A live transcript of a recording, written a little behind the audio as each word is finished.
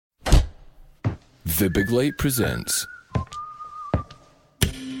The Big Light presents.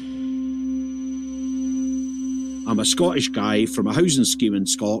 I'm a Scottish guy from a housing scheme in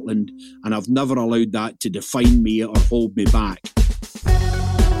Scotland, and I've never allowed that to define me or hold me back.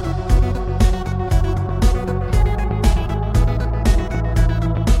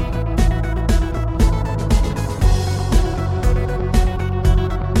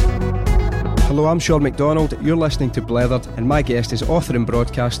 Hello, I'm Sean MacDonald, you're listening to Blethered, and my guest is author and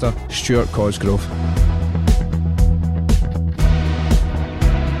broadcaster Stuart Cosgrove.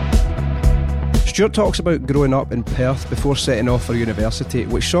 Stuart talks about growing up in Perth before setting off for university,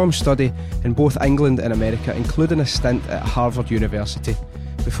 which saw him study in both England and America, including a stint at Harvard University,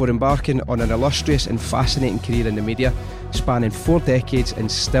 before embarking on an illustrious and fascinating career in the media, spanning 4 decades and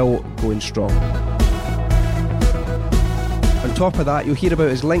still going strong. On top of that, you'll hear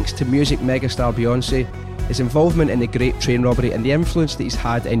about his links to music megastar Beyonce, his involvement in the Great Train Robbery, and the influence that he's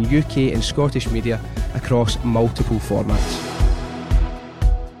had in UK and Scottish media across multiple formats.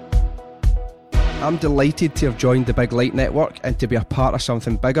 I'm delighted to have joined the Big Light Network and to be a part of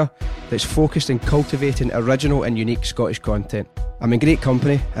something bigger that's focused on cultivating original and unique Scottish content. I'm in great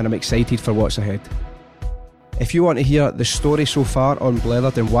company and I'm excited for what's ahead. If you want to hear the story so far on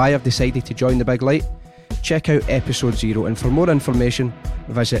Blethered and why I've decided to join the Big Light, check out episode 0, and for more information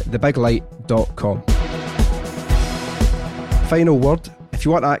visit thebiglight.com. Final word, if you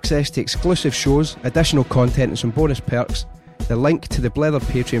want access to exclusive shows, additional content and some bonus perks, the link to the Blethered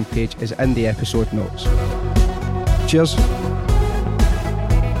Patreon page is in the episode notes. Cheers.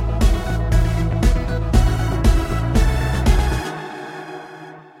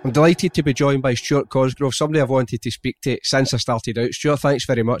 I'm delighted to be joined by Stuart Cosgrove, somebody I've wanted to speak to since I started out. Stuart, thanks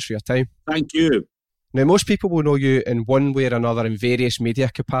very much for your time. Thank you. Now, most people will know you in one way or another in various media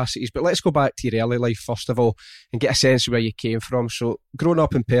capacities, but let's go back to your early life first of all and get a sense of where you came from. So, growing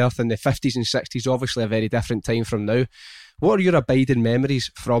up in Perth in the 50s and 60s, obviously a very different time from now. What are your abiding memories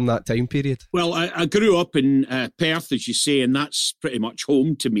from that time period? Well, I grew up in Perth, as you say, and that's pretty much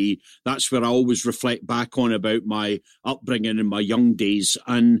home to me. That's where I always reflect back on about my upbringing in my young days.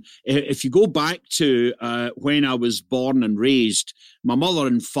 And if you go back to when I was born and raised, my mother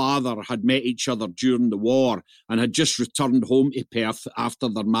and father had met each other during the war and had just returned home to Perth after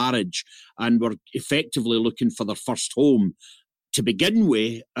their marriage and were effectively looking for their first home. To begin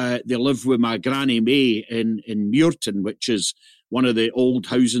with, they lived with my Granny May in Muirton, which is one of the old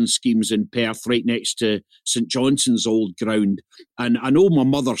housing schemes in Perth, right next to St Johnson's old ground. And I know my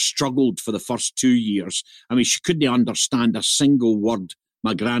mother struggled for the first 2 years. I mean, she couldn't understand a single word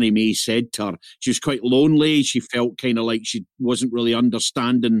my Granny May said to her. She was quite lonely. She felt kind of like she wasn't really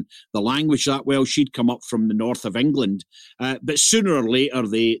understanding the language that well. She'd come up from the north of England. But sooner or later,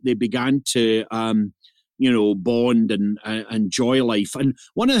 they began to bond and enjoy life. And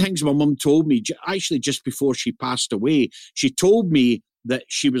one of the things my mum told me, actually just before she passed away, she told me that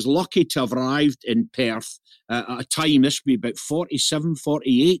she was lucky to have arrived in Perth at a time, this would be about 47,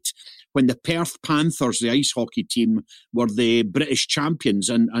 48, when the Perth Panthers, the ice hockey team, were the British champions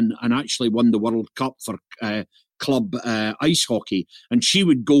and actually won the World Cup for club ice hockey. And she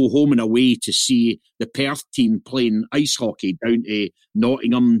would go home and away to see the Perth team playing ice hockey down to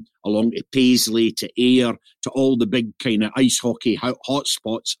Nottingham, along to Paisley, to Ayr, to all the big kind of ice hockey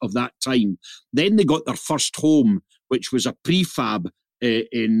hotspots of that time. Then they got their first home, which was a prefab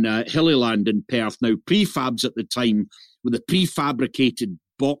in Hillyland in Perth. Now, prefabs at the time were the prefabricated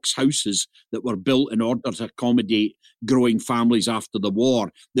box houses that were built in order to accommodate growing families after the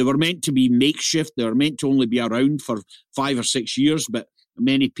war. They were meant to be makeshift. They were meant to only be around for 5 or 6 years, but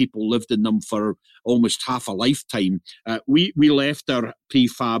many people lived in them for almost half a lifetime. We left our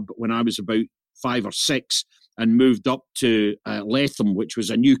prefab when I was about 5 or 6 and moved up to Letham, which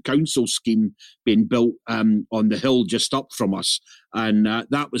was a new council scheme being built on the hill just up from us. And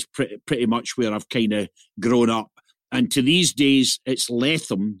that was pretty much where I've kind of grown up. And to these days, it's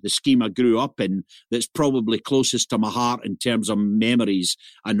Letham, the scheme I grew up in, that's probably closest to my heart in terms of memories.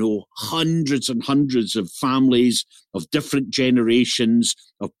 I know hundreds and hundreds of families of different generations,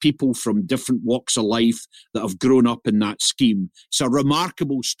 of people from different walks of life that have grown up in that scheme. It's a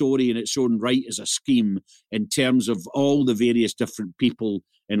remarkable story in its own right as a scheme in terms of all the various different people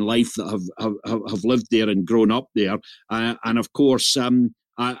in life that have lived there and grown up there. And of course,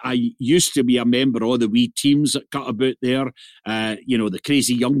 I used to be a member of all the wee teams that got about there, the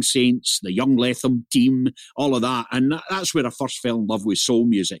Crazy Young Saints, the Young Letham team, all of that. And that's where I first fell in love with soul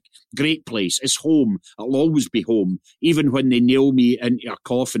music. Great place. It's home. It'll always be home. Even when they nail me into a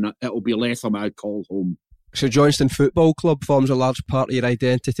coffin, it'll be Letham I call home. So Johnston Football Club forms a large part of your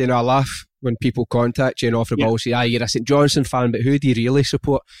identity. And I laugh when people contact you and offer the ball, say, you're a St Johnstone fan, but who do you really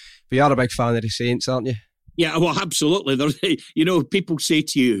support? But you are a big fan of the Saints, aren't you? Yeah, well, absolutely. People say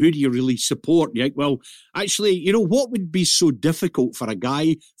to you, who do you really support? You're like, well, actually, what would be so difficult for a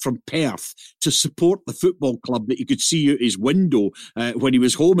guy from Perth to support the football club that you could see out his window when he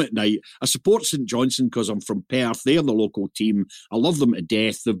was home at night? I support St Johnstone because I'm from Perth. They're the local team. I love them to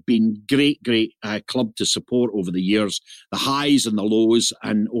death. They've been great club to support over the years, the highs and the lows.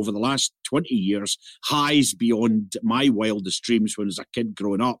 And over the last 20 years, highs beyond my wildest dreams when I was a kid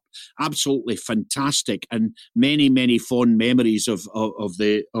growing up. Absolutely fantastic. And many, many fond memories of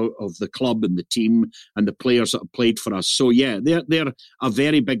the club and the team and the players that have played for us. So yeah, they're a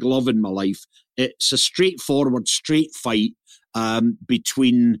very big love in my life. It's a straightforward, straight fight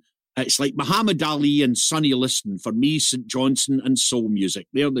between. It's like Muhammad Ali and Sonny Liston for me, St Johnstone and soul music.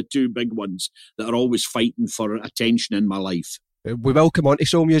 They're the two big ones that are always fighting for attention in my life. We will come on to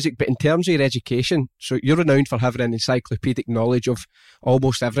soul music, but in terms of your education, so you're renowned for having an encyclopedic knowledge of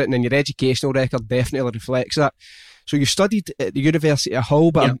almost everything, and your educational record definitely reflects that. So you studied at the University of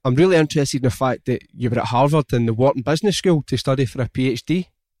Hull, but I'm really interested in the fact that you were at Harvard and the Wharton Business School to study for a PhD.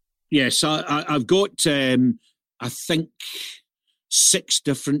 Yes, I've got, I think, 6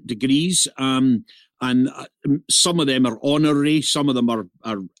 different degrees, and some of them are honorary, some of them are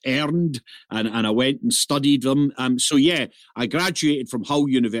earned, and I went and studied them. So yeah, I graduated from Hull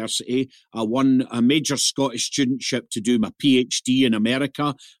University. I won a major Scottish studentship to do my PhD in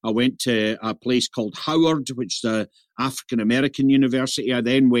America. I went to a place called Howard, which is a African-American university. I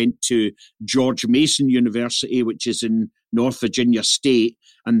then went to George Mason University, which is in North Virginia State,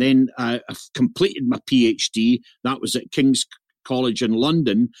 and then I completed my PhD. That was at King's College in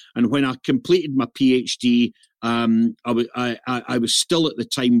London, and when I completed my PhD, I was still at the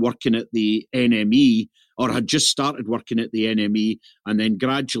time working at the NME, or had just started working at the NME, and then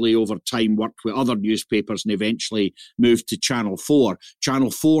gradually over time worked with other newspapers and eventually moved to Channel 4.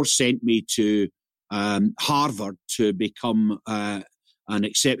 Channel 4 sent me to Harvard to become an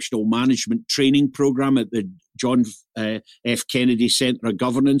exceptional management training program at the John F. Kennedy Centre of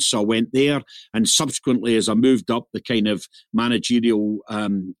Governance. So I went there, and subsequently, as I moved up the kind of managerial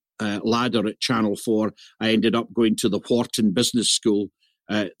ladder at Channel 4, I ended up going to the Wharton Business School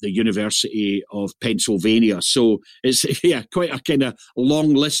at the University of Pennsylvania. So it's quite a kind of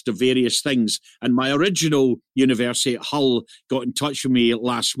long list of various things. And my original university at Hull got in touch with me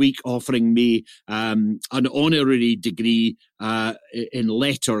last week offering me an honorary degree in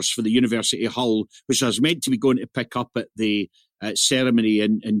letters for the University of Hull, which I was meant to be going to pick up at the ceremony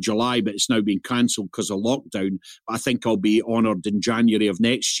in July, but it's now been cancelled because of lockdown. But I think I'll be honoured in January of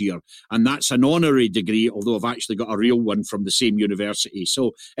next year. And that's an honorary degree, although I've actually got a real one from the same university.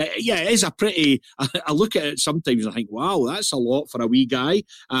 So, it is a pretty... I look at it sometimes and I think, wow, that's a lot for a wee guy.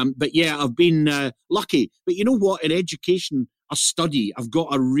 But yeah, I've been lucky. But you know what? In education, I study. I've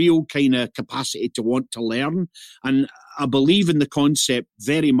got a real kind of capacity to want to learn. And I believe in the concept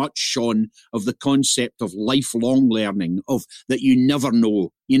very much, Sean, of the concept of lifelong learning, of that you never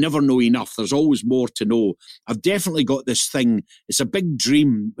know. You never know enough. There's always more to know. I've definitely got this thing. It's a big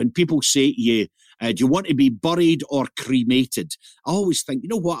dream when people say to you, do you want to be buried or cremated? I always think, you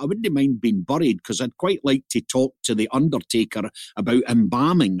know what, I wouldn't mind being buried because I'd quite like to talk to the undertaker about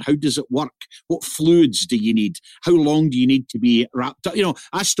embalming. How does it work? What fluids do you need? How long do you need to be wrapped up? You know,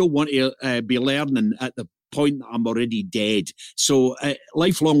 I still want to be learning at the point that I'm already dead. So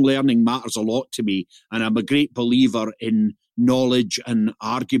lifelong learning matters a lot to me, and I'm a great believer in knowledge and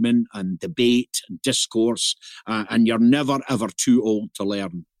argument and debate and discourse, and you're never ever too old to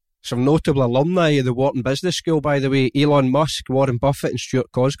learn. Some notable alumni of the Wharton Business School, by the way: Elon Musk, Warren Buffett and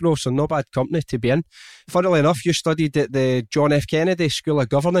Stuart Cosgrove, so no bad company to be in. Funnily enough, you studied at the John F. Kennedy School of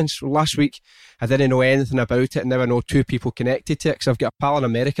Governance. Last week I didn't know anything about it, and now I know 2 people connected to it because I've got a pal in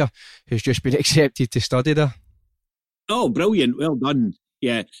America who's just been accepted to study there. Oh, brilliant. Well done.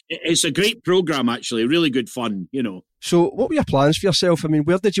 Yeah, it's a great programme, actually. Really good fun, you know. So what were your plans for yourself? I mean,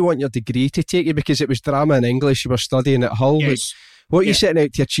 where did you want your degree to take you? Because it was drama and English you were studying at Hull. Yes. What are you setting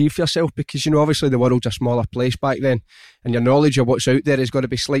out to achieve for yourself? Because, you know, obviously the world's a smaller place back then, and your knowledge of what's out there is going to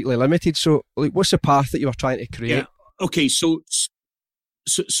be slightly limited. So, like, what's the path that you were trying to create? Yeah. Okay, so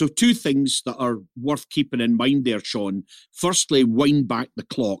 2 things that are worth keeping in mind there, Sean. Firstly, wind back the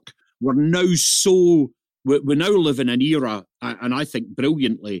clock. We now live in an era, and I think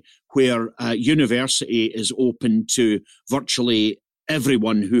brilliantly, where university is open to virtually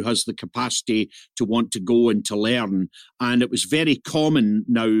everyone who has the capacity to want to go and to learn. And it was very common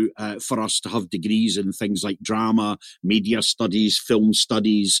now for us to have degrees in things like drama, media studies, film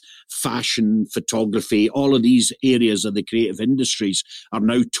studies, fashion, photography. All of these areas of the creative industries are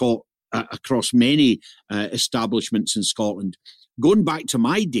now taught across many establishments in Scotland. Going back to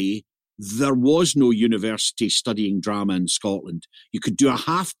my day, there was no university studying drama in Scotland. You could do a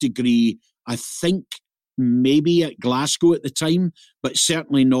half degree, I think, maybe at Glasgow at the time, but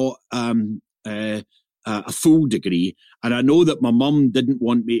certainly not a full degree. And I know that my mum didn't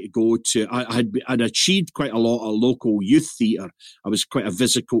want me to go to, I'd achieved quite a lot of local youth theatre. I was quite a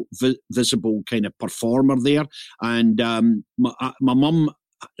visible kind of performer there. And my mum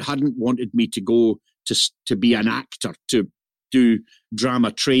hadn't wanted me to go to be an actor, to do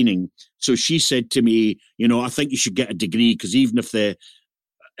drama training. So she said to me, I think you should get a degree, because even if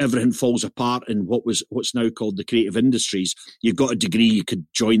everything falls apart in what's now called the creative industries, you've got a degree, you could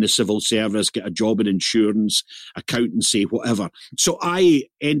join the civil service, get a job in insurance, accountancy, whatever. So I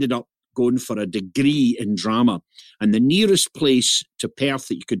ended up going for a degree in drama. And the nearest place to Perth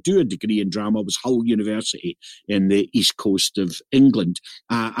that you could do a degree in drama was Hull University in the east coast of England.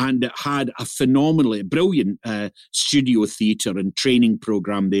 And it had a phenomenally brilliant studio theatre and training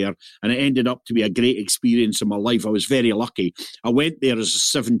programme there. And it ended up to be a great experience in my life. I was very lucky. I went there as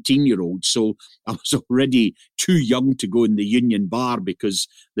a 17-year-old, so I was already too young to go in the union bar, because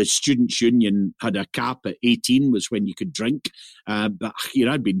the Students' Union had a cap at 18 was when you could drink. But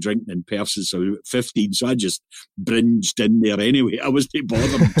I'd been drinking in Perth since I was 15, so I just bringed in there anyway. I wasn't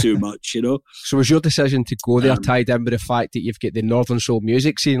bothering too much, So was your decision to go there tied in with the fact that you've got the Northern Soul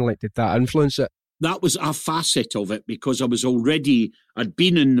music scene? Like, did that influence it? That was a facet of it, because I'd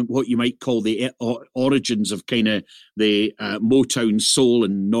been in what you might call the origins of kind of the Motown soul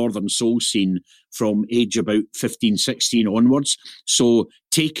and Northern soul scene from age about 15, 16 onwards. So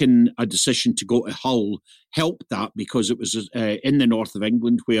taking a decision to go to Hull helped that, because it was in the north of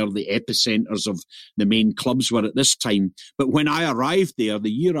England where the epicentres of the main clubs were at this time. But when I arrived there, the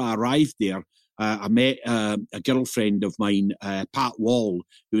year I arrived there, I met a girlfriend of mine, Pat Wall,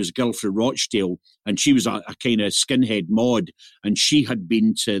 who was a girl from Rochdale, and she was a kind of skinhead mod, and she had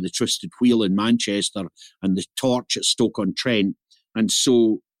been to the Twisted Wheel in Manchester and the Torch at Stoke-on-Trent. And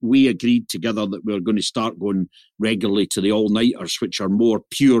so we agreed together that we were going to start going regularly to the all-nighters, which are more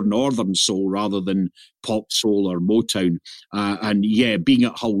pure Northern soul rather than pop soul or Motown. And being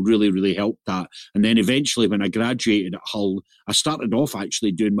at Hull really, really helped that. And then eventually when I graduated at Hull, I started off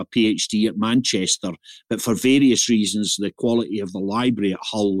actually doing my PhD at Manchester, but for various reasons, the quality of the library at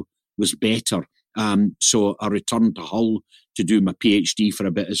Hull was better. So I returned to Hull to do my PhD for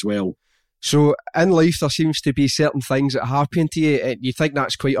a bit as well. So in life, there seems to be certain things that happen to you, and you think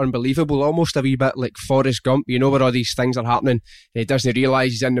that's quite unbelievable, almost a wee bit like Forrest Gump, where all these things are happening, and he doesn't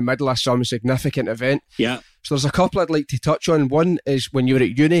realise he's in the middle of some significant event. Yeah. So there's a couple I'd like to touch on. One is when you were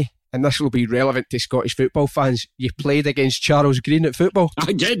at uni, and this will be relevant to Scottish football fans, you played against Charles Green at football.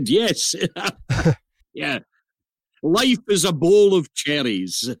 I did, yes. Yeah. Life is a bowl of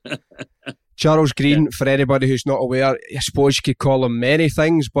cherries. Charles Green, for anybody who's not aware, I suppose you could call him many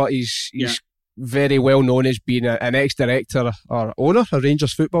things, but he's very well known as being an ex-director or owner of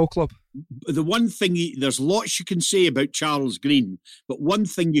Rangers Football Club. The one thing, there's lots you can say about Charles Green, but one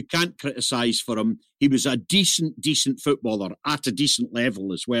thing you can't criticise for him, he was a decent footballer at a decent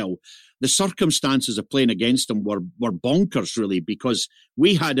level as well. The circumstances of playing against him were bonkers, really, because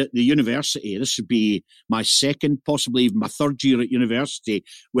we had at the university, this would be my second, possibly even my third year at university,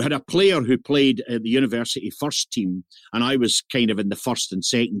 we had a player who played at the university first team, and I was kind of in the first and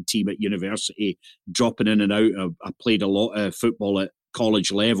second team at university, dropping in and out. I played a lot of football at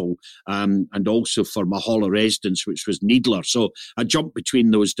college level, and also for my hall of residence, which was Needler. So I jumped between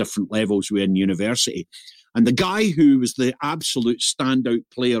those different levels within university. And the guy who was the absolute standout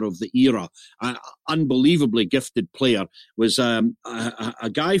player of the era, an unbelievably gifted player, was a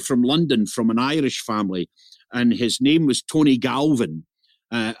guy from London, from an Irish family, and his name was Tony Galvin.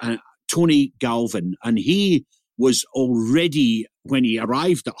 Tony Galvin, and he was already, when he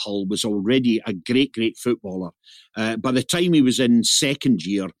arrived at Hull, was already a great footballer. By the time he was in second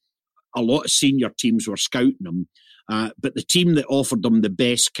year, a lot of senior teams were scouting him, but the team that offered him the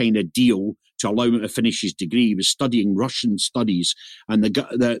best kind of deal to allow him to finish his degree was studying Russian studies, and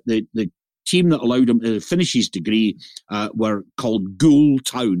the team that allowed him to finish his degree were called Goole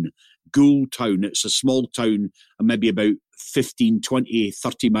Town. Goole Town, it's a small town, maybe about 15, 20,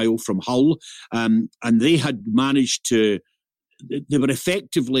 30 mile from Hull, and they had managed to, they were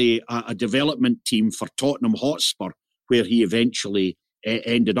effectively a development team for Tottenham Hotspur, where he eventually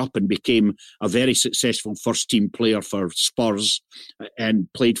ended up and became a very successful first-team player for Spurs and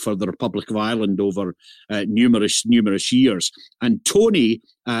played for the Republic of Ireland over numerous years. And Tony,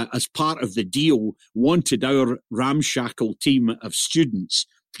 as part of the deal, wanted our ramshackle team of students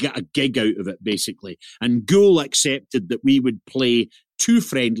to get a gig out of it, basically. And Gould accepted that we would play 2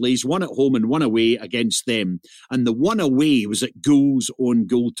 friendlies, one at home and one away against them. And the one away was at Gould's own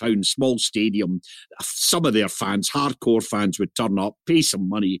Gouldtown small stadium. Some of their fans, hardcore fans, would turn up, pay some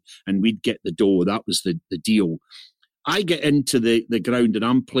money, and we'd get the dough. That was the deal. I get into the ground and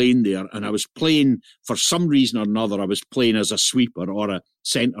I'm playing there, and I was playing, for some reason or another, I was playing as a sweeper or a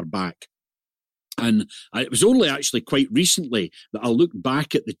centre back. And it was only actually quite recently that I looked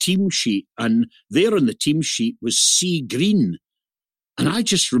back at the team sheet, and there on the team sheet was C. Green. And I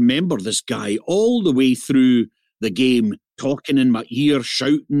just remember this guy all the way through the game, talking in my ear,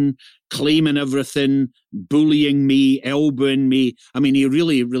 shouting, claiming everything, bullying me, elbowing me. I mean, he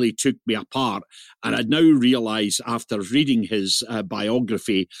really, really took me apart. And I now realise, after reading his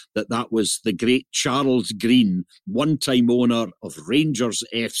biography, that was the great Charles Green, one-time owner of Rangers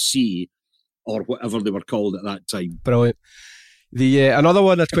FC, or whatever they were called at that time. Brilliant. Another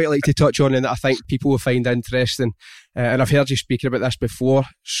one I'd quite like to touch on, and that I think people will find interesting, and I've heard you speaking about this before,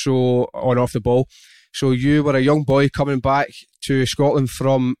 so on off the ball. So you were a young boy coming back to Scotland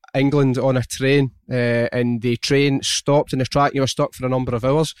from England on a train, and the train stopped in the track. You were stuck for a number of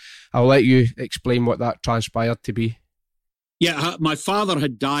hours. I'll let you explain what that transpired to be. Yeah, my father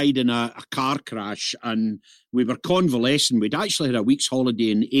had died in a car crash, and we were convalescing. We'd actually had a week's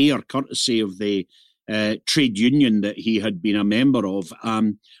holiday in Ayr, courtesy of the trade union that he had been a member of.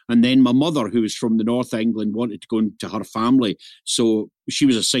 And then my mother, who was from the North England, wanted to go into her family. So she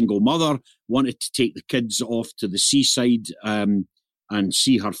was a single mother, wanted to take the kids off to the seaside and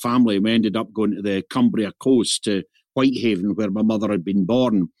see her family. We ended up going to the Cumbria coast to Whitehaven, where my mother had been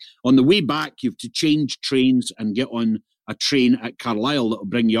born. On the way back, you have to change trains and get on a train at Carlisle that will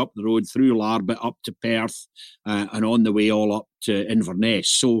bring you up the road through Larbert up to Perth and on the way all up to Inverness.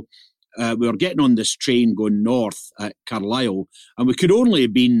 So we were getting on this train going north at Carlisle, and we could only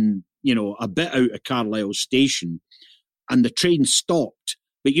have been, a bit out of Carlisle station, and the train stopped.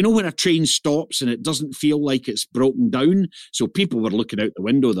 But when a train stops and it doesn't feel like it's broken down, so people were looking out the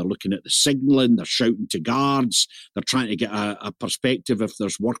window, they're looking at the signalling, they're shouting to guards, they're trying to get a perspective if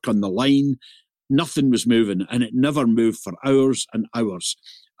there's work on the line. Nothing was moving, and it never moved for hours and hours.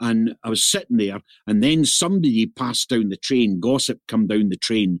 And I was sitting there, and then somebody passed down the train, gossip come down the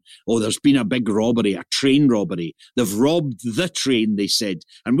train. Oh, there's been a big robbery, a train robbery. They've robbed the train, they said.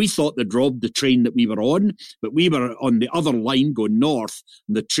 And we thought they'd robbed the train that we were on, but we were on the other line going north,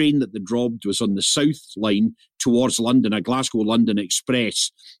 and the train that they'd robbed was on the south line towards London, a Glasgow-London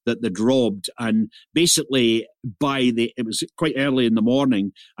express that they'd robbed. And basically, it was quite early in the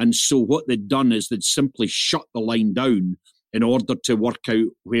morning, and so what they'd done is they'd simply shut the line down in order to work out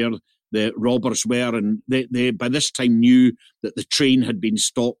where the robbers were. And they by this time knew that the train had been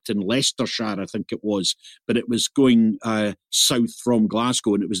stopped in Leicestershire, I think it was, but it was going south from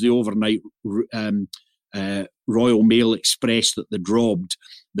Glasgow, and it was the overnight Royal Mail Express that they'd robbed,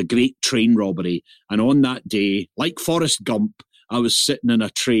 the great train robbery. And on that day, like Forrest Gump, I was sitting in a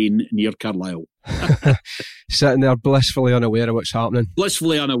train near Carlisle. Sitting there blissfully unaware of what's happening.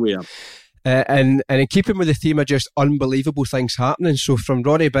 Blissfully unaware. And in keeping with the theme of just unbelievable things happening, so from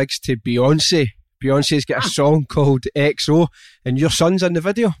Ronnie Biggs to Beyonce's got a song called XO, and your son's in the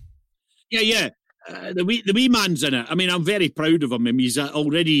video. Yeah. The wee man's in it. I mean, I'm very proud of him. I mean, he's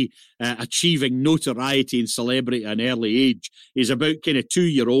already achieving notoriety and celebrity at an early age. He's about kind of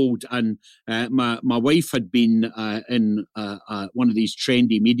 2-year-old, and my wife had been in one of these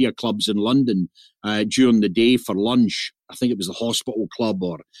trendy media clubs in London during the day for lunch. I think it was the Hospital Club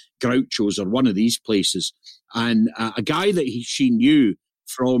or Groucho's or one of these places. And a guy that she knew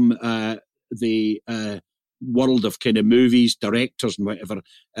from the world of kind of movies, directors and whatever.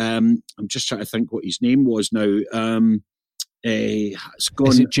 I'm just trying to think what his name was now. It's gone.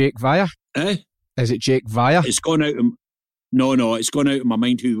 Is it Jake Vire? Is it Jake Vire? It's gone out. No, it's gone out of my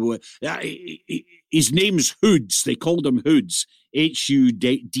mind. His name's Hoods. They called him Hoods.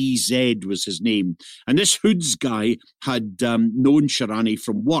 Hudz was his name. And this Hoods guy had known Shirani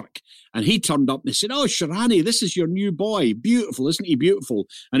from work. And he turned up and they said, "Oh, Shirani, this is your new boy. Beautiful, isn't he beautiful?"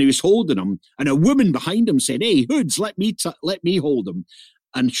 And he was holding him. And a woman behind him said, "Hey, Hoods, let me hold him."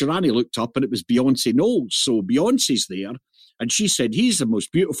 And Shirani looked up and it was Beyonce Knowles. So Beyonce's there. And she said, "He's the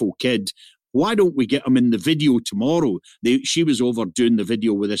most beautiful kid. Why don't we get him in the video tomorrow?" She was over doing the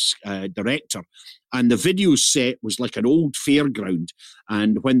video with this director. And the video set was like an old fairground.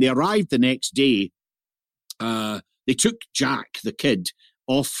 And when they arrived the next day, they took Jack, the kid,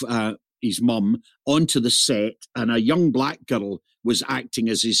 off his mum onto the set, and a young black girl was acting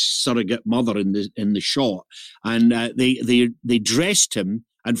as his surrogate mother in the shot. And they dressed him.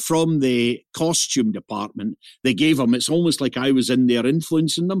 And from the costume department, they gave him, it's almost like I was in there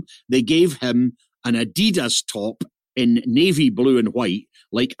influencing them, they gave him an Adidas top in navy blue and white,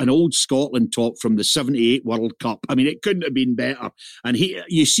 like an old Scotland top from the 78 World Cup. I mean, it couldn't have been better. And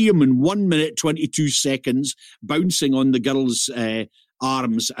you see him in 1 minute, 22 seconds, bouncing on the girl's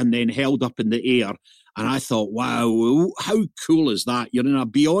arms and then held up in the air. And I thought, wow, how cool is that? You're in a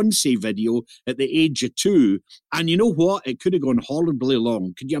Beyonce video at the age of 2. And you know what? It could have gone horribly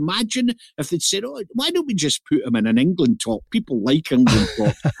long. Could you imagine if they'd said, oh, why don't we just put him in an England top? People like England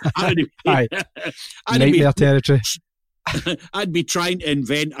top. Nightmare territory. I'd be trying to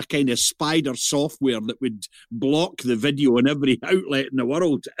invent a kind of spider software that would block the video in every outlet in the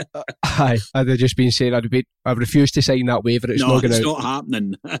world. I'd have just been saying I refuse to sign that waiver. It's not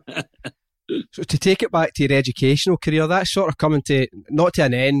happening. So to take it back to your educational career, that's sort of coming to, not to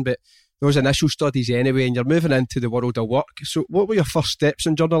an end, but those initial studies anyway, and you're moving into the world of work. So what were your first steps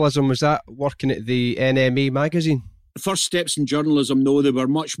in journalism? Was that working at the NME magazine? First steps in journalism, no, they were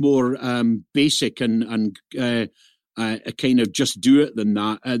much more basic and kind of just do it than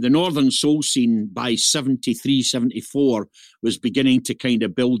that. The Northern Soul scene by 73, 74 was beginning to kind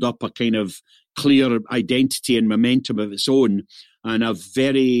of build up a kind of clear identity and momentum of its own. And a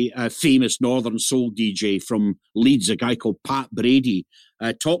very famous Northern Soul DJ from Leeds, a guy called Pat Brady,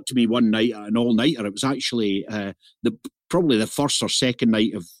 talked to me one night at an all-nighter. It was actually probably the first or second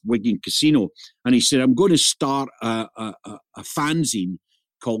night of Wigan Casino. And he said, I'm going to start a fanzine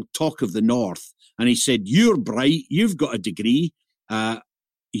called Talk of the North. And he said, you're bright, you've got a degree,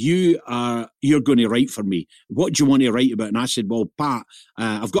 you're going to write for me. What do you want to write about? And I said, well, Pat,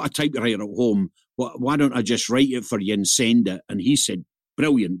 I've got a typewriter at home. Why don't I just write it for you and send it? And he said,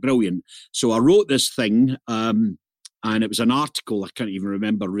 brilliant. So I wrote this thing, and it was an article. I can't even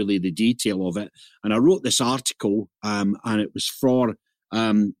remember really the detail of it. And I wrote this article, and it was for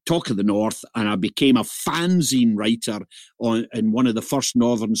Talk of the North, and I became a fanzine writer in one of the first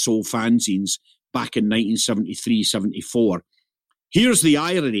Northern Soul fanzines back in 1973, 74. Here's the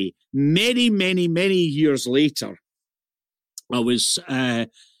irony. Many, many, many years later, I was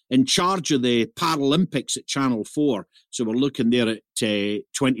in charge of the Paralympics at Channel 4. So we're looking there at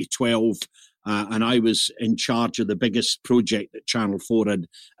 2012, and I was in charge of the biggest project that Channel 4 had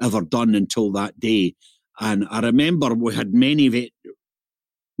ever done until that day. And I remember we had many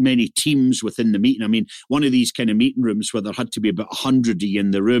teams within the meeting. I mean, one of these kind of meeting rooms where there had to be about 100 of you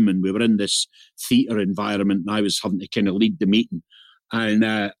in the room, and we were in this theatre environment, and I was having to kind of lead the meeting.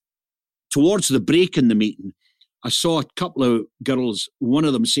 And towards the break in the meeting, I saw a couple of girls, one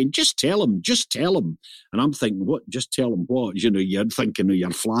of them saying, just tell him. And I'm thinking, what, just tell him what? You know, you're thinking of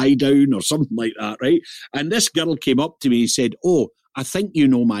your fly down or something like that, right? And this girl came up to me and said, oh, I think you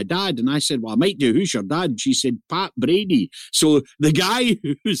know my dad. And I said, well, I might do. Who's your dad? She said, Pat Brady. So the guy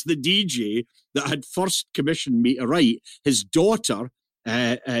who's the DJ that had first commissioned me to write, his daughter,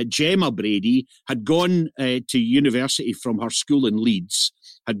 Gemma Brady, had gone to university from her school in Leeds,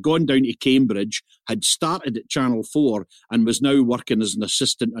 had gone down to Cambridge, had started at Channel 4 and was now working as an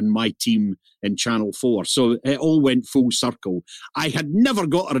assistant on my team in Channel 4. So it all went full circle. I had never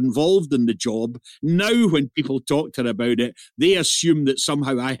got her involved in the job. Now when people talk to her about it, they assume that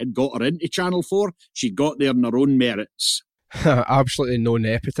somehow I had got her into Channel 4. She got there on her own merits. Absolutely no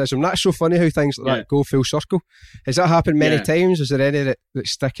nepotism. That's so funny how things like that go full circle. Has that happened many times? Is there any that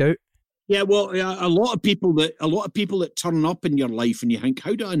stick out? Yeah, well, a lot of people that turn up in your life and you think,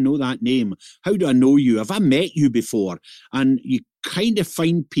 how do I know that name? How do I know you? Have I met you before? And you kind of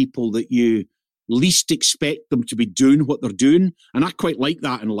find people that you least expect them to be doing what they're doing. And I quite like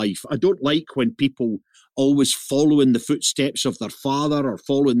that in life. I don't like when people always follow in the footsteps of their father or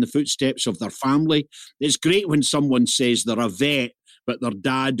follow in the footsteps of their family. It's great when someone says they're a vet, but their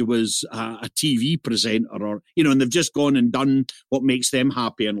dad was a TV presenter, or, you know, and they've just gone and done what makes them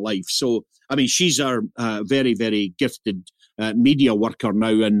happy in life. So, I mean, she's a very, very gifted media worker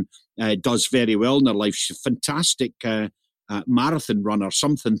now and does very well in her life. She's a fantastic marathon runner,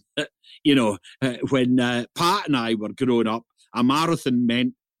 something that, you know, when Pat and I were growing up, a marathon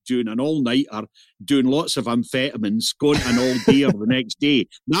meant doing an all-nighter, doing lots of amphetamines, going to an all-dayer the next day.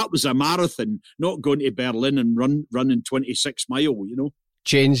 That was a marathon, not going to Berlin and running 26 mile, you know.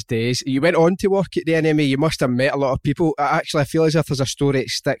 Changed days. You went on to work at the NME. You must have met a lot of people. Actually, I feel as if there's a story that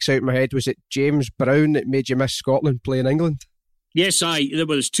sticks out in my head. Was it James Brown that made you miss Scotland playing England? Yes, there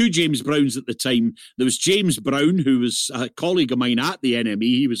was two James Browns at the time. There was James Brown, who was a colleague of mine at the NME.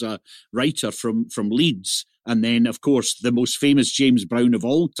 He was a writer from Leeds. And then, of course, the most famous James Brown of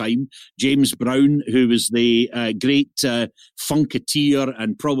all time, James Brown, who was the great funketeer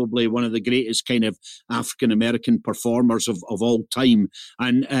and probably one of the greatest kind of African-American performers of all time.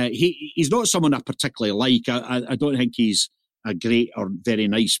 And he's not someone I particularly like. I don't think he's a great or very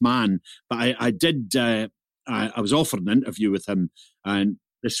nice man. But I did I was offered an interview with him, and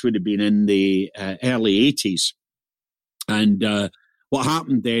this would have been in the early 80s. And what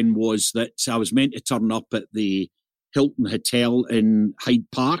happened then was that I was meant to turn up at the Hilton Hotel in Hyde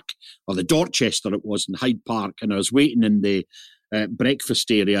Park, or the Dorchester it was in Hyde Park, and I was waiting in the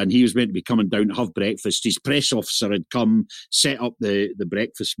breakfast area, and he was meant to be coming down to have breakfast. His press officer had come, set up the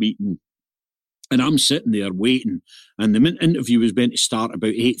breakfast meeting, and I'm sitting there waiting, and the interview was meant to start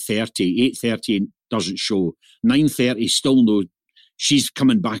about 8:30. 8:30 doesn't show. 9:30, still no. She's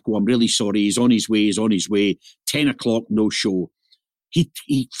coming back. Oh, I'm really sorry. He's on his way. 10 o'clock, no show.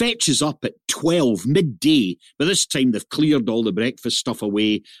 He fetches up at 12, midday. By this time, they've cleared all the breakfast stuff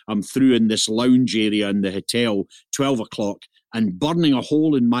away. I'm through in this lounge area in the hotel, 12 o'clock, and burning a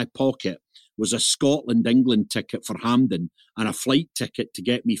hole in my pocket was a Scotland-England ticket for Hampden and a flight ticket to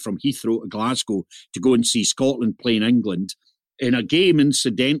get me from Heathrow to Glasgow to go and see Scotland playing England. In a game,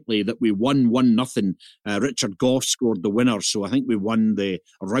 incidentally, that we won 1-0, Richard Gough scored the winner. So I think we won the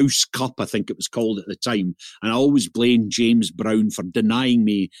Rouse Cup, I think it was called at the time. And I always blame James Brown for denying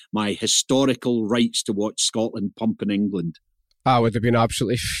me my historical rights to watch Scotland pumping England. I would have been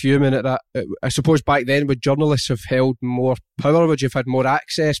absolutely fuming at that. I suppose back then, would journalists have held more power? Would you have had more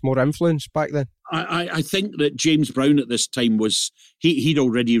access, more influence back then? I think that James Brown at this time he'd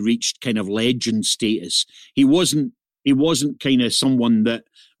already reached kind of legend status. He wasn't kind of someone that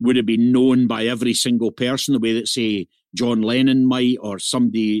would have been known by every single person the way that, say, John Lennon might, or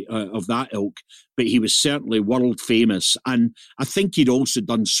somebody of that ilk, but he was certainly world famous. And I think he'd also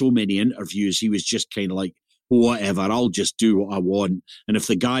done so many interviews, he was just kind of like, whatever, I'll just do what I want. And if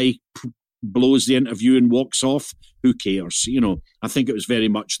the guy blows the interview and walks off, who cares? I think it was very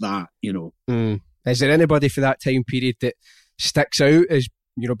much that, Is there anybody for that time period that sticks out as,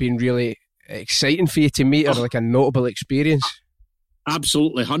 being really exciting for you to meet, or like a notable experience?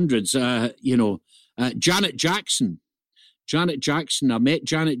 Absolutely, hundreds. Janet Jackson. I met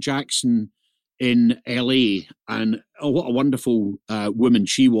Janet Jackson in LA, and what a wonderful woman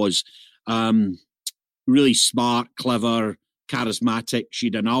she was. Really smart, clever, charismatic.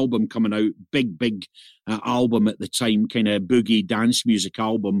 She'd an album coming out, big album at the time, kind of boogie dance music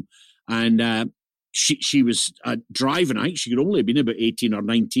album, and she was driving. I think she could only have been about 18 or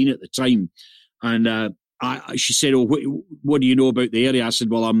 19 at the time. And she said, "Oh, what do you know about the area?" I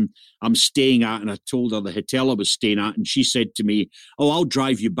said, "Well, I'm staying at," and I told her the hotel I was staying at. And she said to me, "Oh, I'll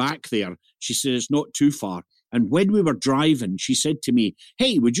drive you back there." She said, "It's not too far." And when we were driving, she said to me,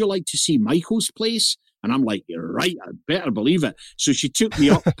 "Hey, would you like to see Michael's place?" And I'm like, "You're right, I better believe it." So she took me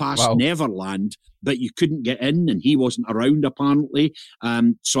up past Wow. Neverland, but you couldn't get in, and he wasn't around apparently.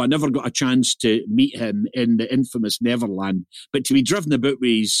 So I never got a chance to meet him in the infamous Neverland. But to be driven about with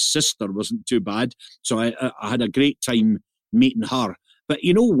his sister wasn't too bad. So I had a great time meeting her. But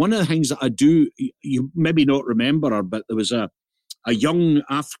one of the things that I do, you maybe not remember her, but there was a young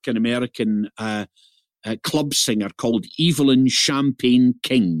African-American club singer called Evelyn Champagne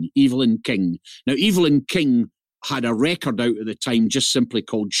King. Evelyn King. Now, Evelyn King had a record out at the time just simply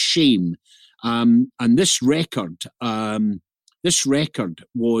called Shame. And this record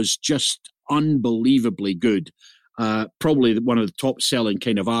was just unbelievably good. Probably one of the top selling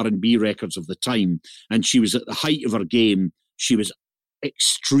kind of R&B records of the time. And she was at the height of her game. She was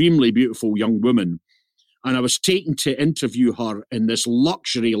extremely beautiful young woman. And I was taken to interview her in this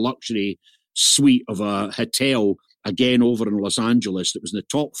luxury suite of a hotel, again over in Los Angeles. It was on the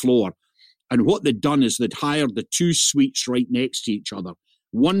top floor. And what they'd done is they'd hired the two suites right next to each other,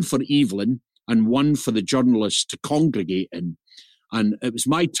 one for Evelyn and one for the journalists to congregate in. And it was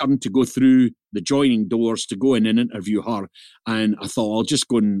my turn to go through the joining doors to go in and interview her. And I thought, I'll just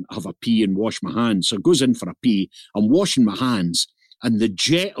go and have a pee and wash my hands. So I goes in for a pee. I'm washing my hands, and the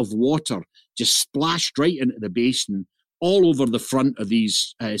jet of water just splashed right into the basin, all over the front of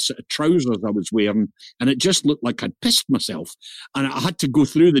these sort of trousers I was wearing, and it just looked like I'd pissed myself. And I had to go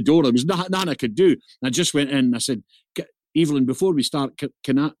through the door. There was nothing I could do. And I just went in and I said, "Evelyn, before we start,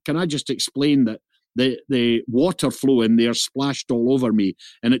 can I just explain that the water flow in there splashed all over me,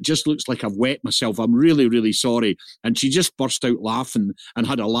 and it just looks like I've wet myself. I'm really, really sorry." And she just burst out laughing and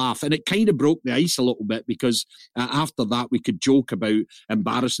had a laugh. And it kind of broke the ice a little bit, because after that we could joke about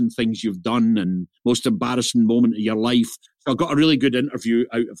embarrassing things you've done and most embarrassing moment of your life. So I got a really good interview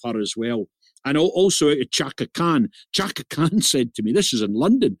out of her as well. And also out of Chaka Khan. Chaka Khan said to me, this is in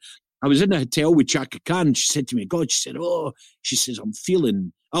London, I was in a hotel with Chaka Khan, and she said to me, she says, "I'm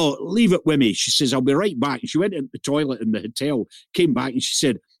feeling, leave it with me." She says, "I'll be right back." And she went into the toilet in the hotel, came back, and she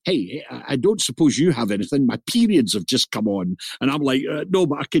said, hey, I don't suppose you have anything. My periods have just come on. And I'm like, no,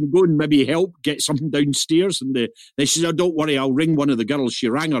 but I can go and maybe help get something downstairs. And they said, oh, don't worry, I'll ring one of the girls. She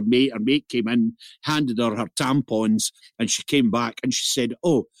rang her mate. Her mate came in, handed her tampons, and she came back and she said,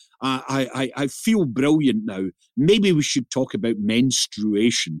 oh, I feel brilliant now. Maybe we should talk about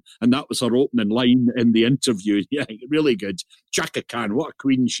menstruation. And that was her opening line in the interview. Yeah, really good. Chaka Khan, what a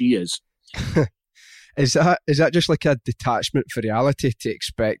queen she is. Is that just like a detachment for reality to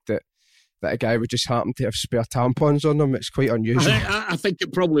expect that a guy would just happen to have spare tampons on them? It's quite unusual. I think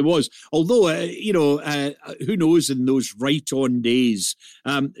it probably was. Although, who knows in those right-on days,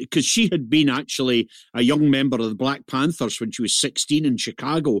 because she had been actually a young member of the Black Panthers when she was 16 in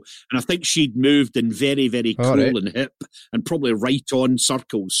Chicago, and I think she'd moved in very, very cool and hip and probably right-on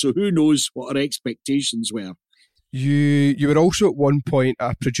circles. So who knows what her expectations were. You were also at one point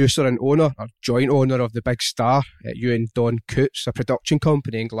a producer and owner, or joint owner of the Big Star, you and Don Coots, a production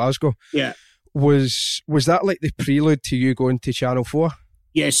company in Glasgow. Yeah. Was that like the prelude to you going to Channel 4?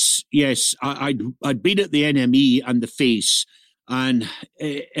 Yes. I'd been at the NME and the Face, and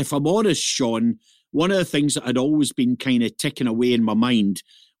if I'm honest, Sean, one of the things that I'd always been kind of ticking away in my mind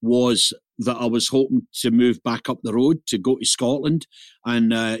was that I was hoping to move back up the road to go to Scotland.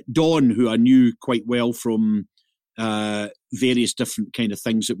 And Don, who I knew quite well from various different kind of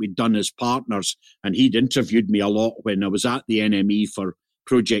things that we'd done as partners, and he'd interviewed me a lot when I was at the NME for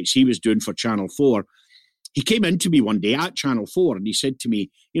projects he was doing for Channel 4. He came into me one day at Channel 4 and he said to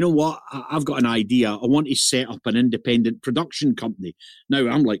me, you know what, I've got an idea. I want to set up an independent production company. Now,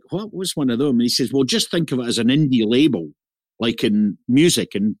 I'm like, what was one of them? And he says, well, just think of it as an indie label, like in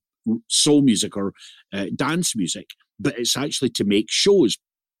music and soul music or dance music, but it's actually to make shows,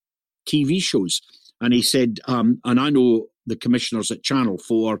 TV shows. And he said, and I know the commissioners at Channel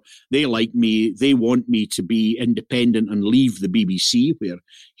 4, they like me, they want me to be independent and leave the BBC, where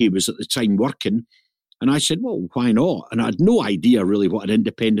he was at the time working. And I said, well, why not? And I had no idea really what an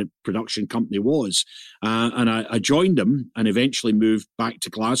independent production company was. And I joined them and eventually moved back to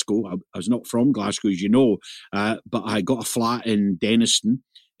Glasgow. I was not from Glasgow, as you know, but I got a flat in Denniston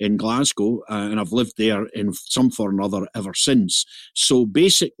in Glasgow, and I've lived there in some form or another ever since. So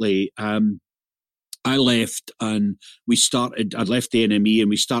basically, I left and I'd left the NME and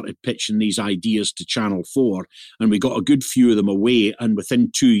we started pitching these ideas to Channel 4, and we got a good few of them away. And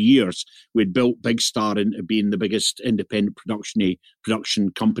within 2 years, we'd built Big Star into being the biggest independent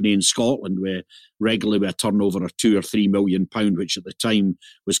production company in Scotland, with regularly with a turnover of £2 or £3 million, which at the time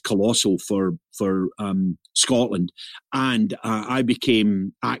was colossal for Scotland. And I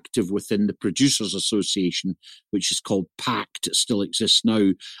became active within the Producers Association, which is called PACT. It still exists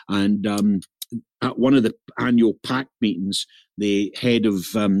now. And at one of the annual PAC meetings, the head of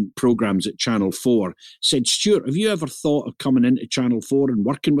programmes at Channel 4 said, Stuart, have you ever thought of coming into Channel 4 and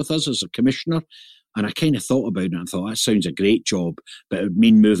working with us as a commissioner? And I kind of thought about it and thought, that sounds a great job, but it would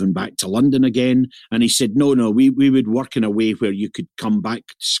mean moving back to London again. And he said, no, we would work in a way where you could come back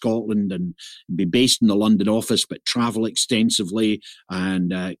to Scotland and be based in the London office, but travel extensively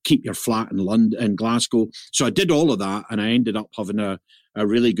and keep your flat in London and Glasgow. So I did all of that, and I ended up having a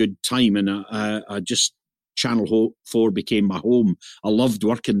really good time, and I just Channel 4 became my home. I loved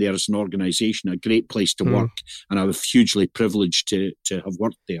working there as an organisation, a great place to work, and I was hugely privileged to have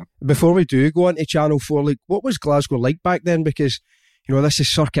worked there. Before we do go on to Channel 4, like, what was Glasgow like back then? Because, you know, this is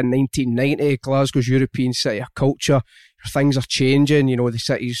circa 1990, Glasgow's European city of culture, things are changing, you know, the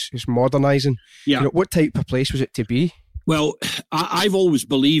city's is modernising. Yeah. You know, what type of place was it to be? Well, I've always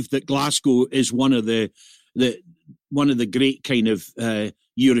believed that Glasgow is one of the great kind of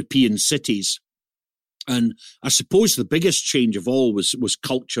European cities. And I suppose the biggest change of all was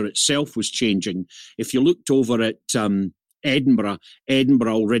culture itself was changing. If you looked over at Edinburgh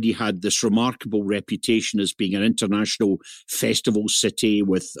already had this remarkable reputation as being an international festival city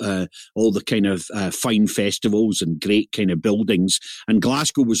with all the kind of fine festivals and great kind of buildings. And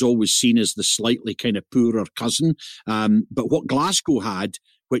Glasgow was always seen as the slightly kind of poorer cousin. But what Glasgow had,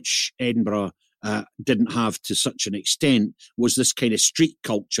 which Edinburgh didn't have to such an extent, was this kind of street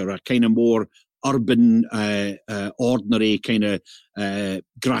culture, a kind of more urban, ordinary kind of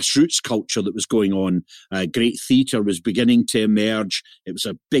grassroots culture that was going on. Great theatre was beginning to emerge. It was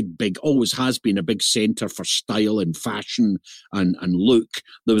a big, always has been a big centre for style and fashion and look.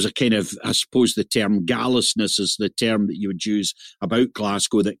 There was a kind of, I suppose the term gallousness is the term that you would use about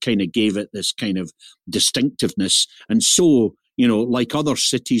Glasgow that kind of gave it this kind of distinctiveness. And so, you know, like other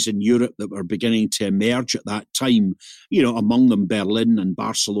cities in Europe that were beginning to emerge at that time, you know, among them Berlin and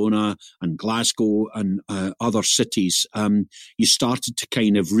Barcelona and Glasgow and other cities, you started to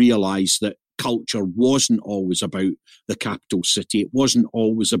kind of realise that culture wasn't always about the capital city. It wasn't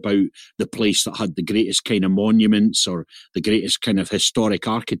always about the place that had the greatest kind of monuments or the greatest kind of historic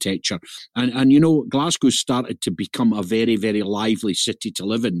architecture. And Glasgow started to become a very, very lively city to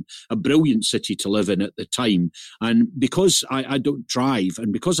live in, a brilliant city to live in at the time. And because I don't drive,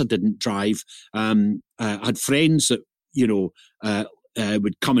 and because I didn't drive, I had friends that,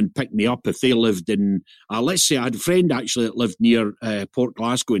 would come and pick me up if they lived in, let's say I had a friend actually that lived near Port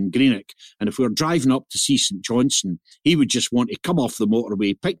Glasgow in Greenock, and if we were driving up to see St Johnstone, he would just want to come off the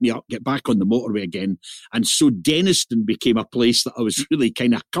motorway, pick me up, get back on the motorway again. And so Denniston became a place that I was really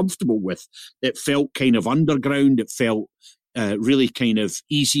kind of comfortable with. It felt kind of underground. It felt really kind of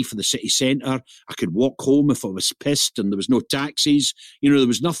easy for the city centre. I could walk home if I was pissed and there was no taxis. There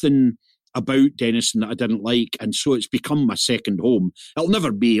was nothing about Denniston that I didn't like, and so it's become my second home. It'll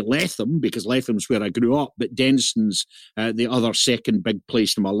never be Letham, because Letham's where I grew up, but Denniston's the other second big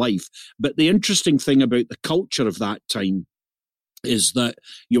place in my life. But the interesting thing about the culture of that time is that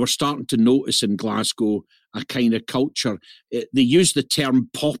you were starting to notice in Glasgow a kind of culture. They use the term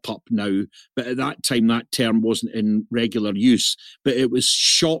pop-up now, but at that time that term wasn't in regular use. But it was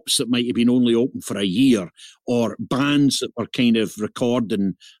shops that might have been only open for a year, or bands that were kind of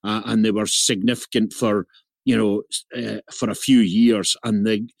recording and they were significant for a few years. And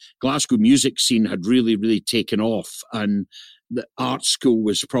the Glasgow music scene had really, really taken off, and the art school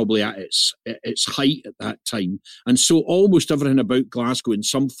was probably at its height at that time. And so almost everything about Glasgow in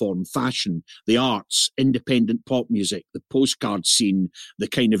some form, fashion, the arts, independent pop music, the postcard scene, the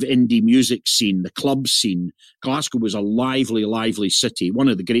kind of indie music scene, the club scene, Glasgow was a lively, lively city, one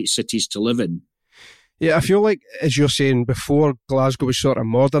of the great cities to live in. Yeah, I feel like, as you're saying, before Glasgow was sort of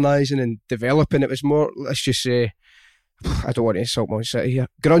modernising and developing, it was more, let's just say, I don't want to insult my city here,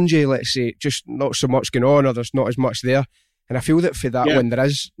 grungy, let's say, just not so much going on, or there's not as much there. And I feel that for that when there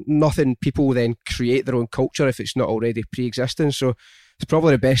is nothing, people then create their own culture if it's not already pre-existing. So it's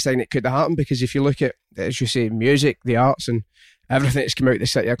probably the best thing that could have happened, because if you look at, as you say, music, the arts and everything that's come out of the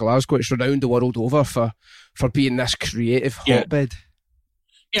city of Glasgow, it's renowned the world over for being this creative hotbed.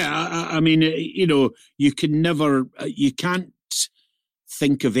 Yeah, I mean, you can't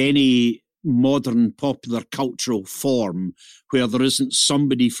think of any modern popular cultural form where there isn't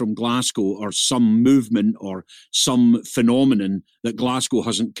somebody from Glasgow or some movement or some phenomenon that Glasgow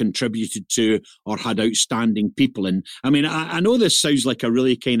hasn't contributed to or had outstanding people in. I mean, I know this sounds like a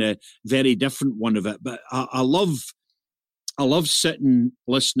really kind of very different one of it, but I love sitting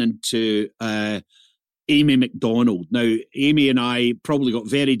listening to Amy MacDonald. Now, Amy and I probably got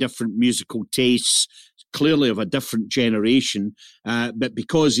very different musical tastes, clearly of a different generation, but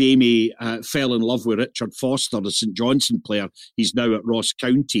because Amy fell in love with Richard Foster, the St Johnstone player, he's now at Ross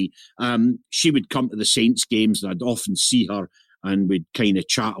County, she would come to the Saints games and I'd often see her and we'd kind of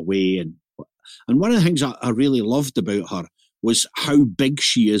chat away. And one of the things I really loved about her was how big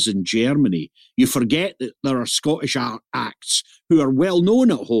she is in Germany. You forget that there are Scottish acts who are well known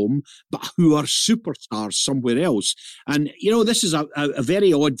at home, but who are superstars somewhere else. And, this is a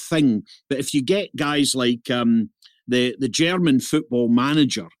very odd thing, but if you get guys like the German football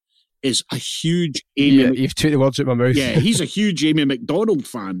manager is a huge Amy... Yeah, you've took the words out of my mouth. Yeah, he's a huge Amy MacDonald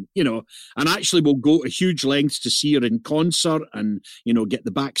fan, and actually will go to huge lengths to see her in concert and, get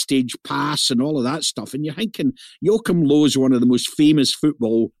the backstage pass and all of that stuff. And you're thinking, Joachim Low is one of the most famous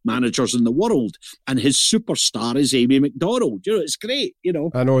football managers in the world, and his superstar is Amy MacDonald. It's great,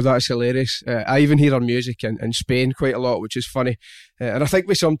 I know, that's hilarious. I even hear her music in Spain quite a lot, which is funny. And I think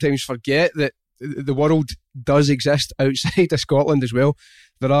we sometimes forget that the world does exist outside of Scotland as well.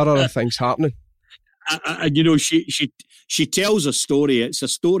 There are other things happening. And she tells a story. It's a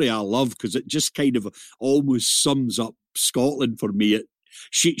story I love because it just kind of almost sums up Scotland for me.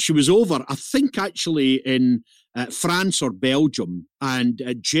 She was over, I think actually in France or Belgium, and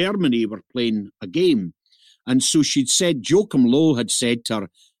Germany were playing a game. And so she'd said, Joachim Low had said to her,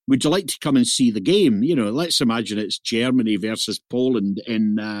 would you like to come and see the game? Let's imagine it's Germany versus Poland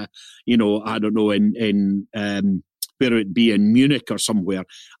in, I don't know, in where it be in Munich or somewhere.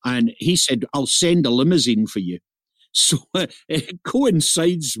 And he said, I'll send a limousine for you. So it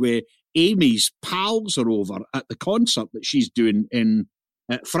coincides with Amy's pals are over at the concert that she's doing in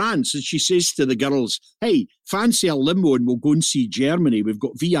France. And she says to the girls, hey, fancy a limo and we'll go and see Germany. We've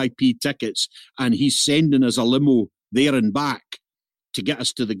got VIP tickets and he's sending us a limo there and back to get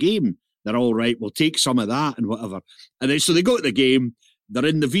us to the game. They're all right, we'll take some of that and whatever. And then so they go to the game. They're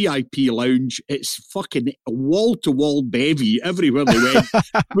in the VIP lounge. It's fucking wall-to-wall bevy everywhere they went,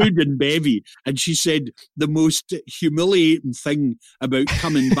 food and bevy. And she said the most humiliating thing about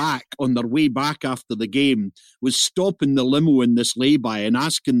coming back on their way back after the game was stopping the limo in this lay-by and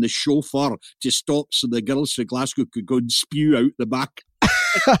asking the chauffeur to stop so the girls from Glasgow could go and spew out the back.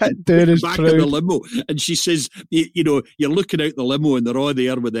 Dude is back proud. of the limo, and she says, you know, you're looking out the limo, and they're all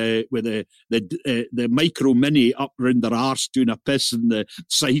there with the micro mini up around their arse doing a piss in the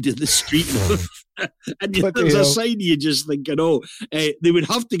side of the street, and there's a sign you just thinking, they would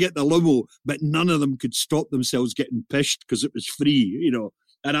have to get the limo, but none of them could stop themselves getting pissed because it was free, you know,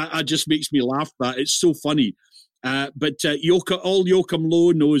 and it just makes me laugh. That it's so funny. But Yoakum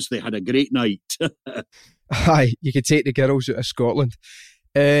Low knows they had a great night. Aye, you could take the girls out of Scotland.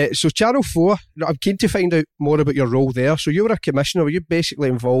 So Channel 4, I'm keen to find out more about your role there. So you were a commissioner. Were you basically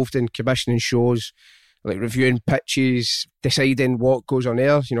involved in commissioning shows, like reviewing pitches, deciding what goes on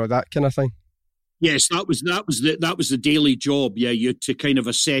air, you know, that kind of thing? Yes, that was the daily job. Yeah, you had to kind of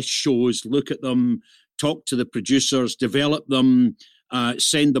assess shows, look at them, talk to the producers, develop them,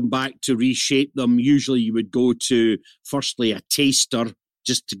 send them back to reshape them. Usually you would go to, firstly, a taster,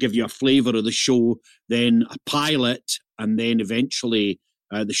 just to give you a flavour of the show, then a pilot, and then eventually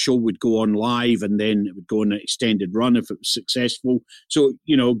the show would go on live, and then it would go on an extended run if it was successful. So,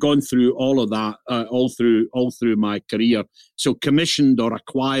 you know, gone through all of that, all through my career. So commissioned or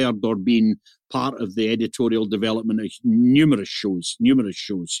acquired or been part of the editorial development of numerous shows, you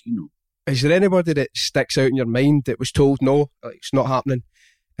know. Is there anybody that sticks out in your mind that was told, no, it's not happening,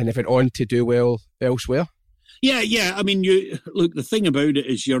 and if it went on to do well elsewhere? Yeah. I mean, look, the thing about it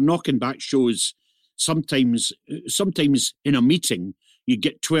is you're knocking back shows sometimes in a meeting. You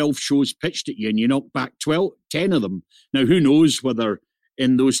get 12 shows pitched at you and you knock back 10 of them. Now, who knows whether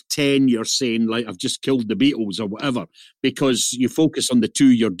in those 10 you're saying, like, I've just killed the Beatles or whatever, because you focus on the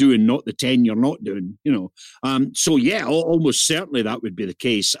 2 you're doing, not the 10 you're not doing, you know. So, yeah, almost certainly that would be the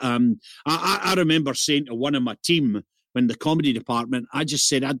case. I remember saying to one of my team when the comedy department, I just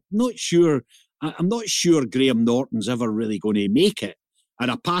said, I'm not sure Graham Norton's ever really going to make it. And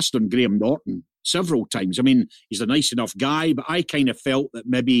I passed on Graham Norton several times. I mean, he's a nice enough guy, but I kind of felt that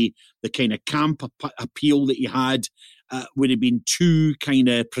maybe the kind of camp appeal that he had would have been too kind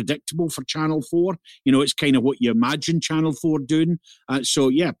of predictable for Channel 4. You know, it's kind of what you imagine Channel 4 doing. So,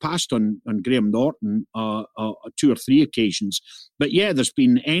 yeah, passed on Graham Norton 2 or 3 occasions. But, yeah, there's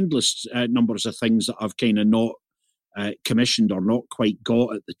been endless numbers of things that I've kind of not commissioned or not quite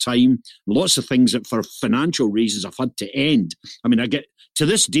got at the time. Lots of things that for financial reasons I've had to end. I mean, to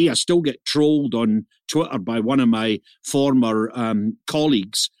this day, I still get trolled on Twitter by one of my former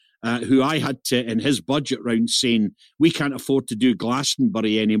colleagues who I had to, in his budget round, saying, we can't afford to do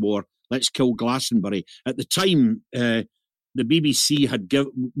Glastonbury anymore. Let's kill Glastonbury. At the time, the BBC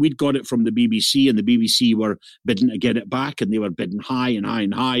we'd got it from the BBC, and the BBC were bidding to get it back, and they were bidding high and high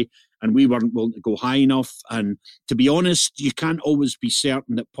and high, and we weren't willing to go high enough. And to be honest, you can't always be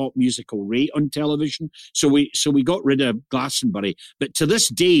certain that pop music will rate on television. So we got rid of Glastonbury. But to this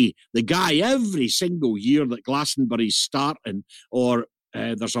day, the guy, every single year that Glastonbury's starting, or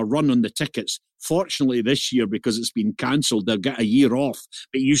there's a run on the tickets. Fortunately, this year, because it's been cancelled, they'll get a year off.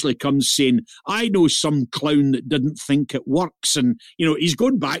 But he usually comes saying, I know some clown that didn't think it works. And, you know, he's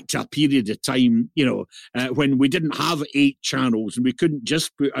going back to a period of time, you know, when we didn't have 8 channels and we couldn't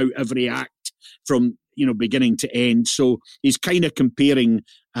just put out every act from, you know, beginning to end. So he's kind of comparing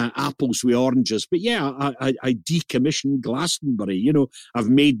apples with oranges. But yeah, I decommissioned Glastonbury. You know, I've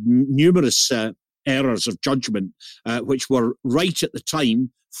made numerous errors of judgment, which were right at the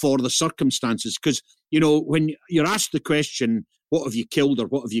time for the circumstances. Because, you know, when you're asked the question, what have you killed or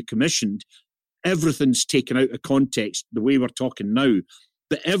what have you commissioned, everything's taken out of context the way we're talking now.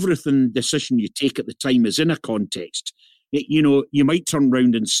 But everything decision you take at the time is in a context. You know, you might turn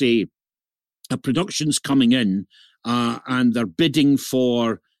around and say, a production's coming in and they're bidding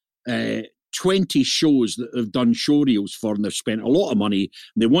for 20 shows that they've done showreels for, and they've spent a lot of money,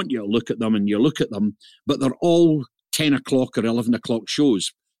 and they want you to look at them, and you look at them, but they're all 10 o'clock or 11 o'clock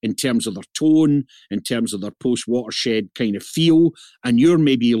shows in terms of their tone, in terms of their post-watershed kind of feel, and you're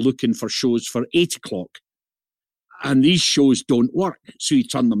maybe looking for shows for 8 o'clock. And these shows don't work, so you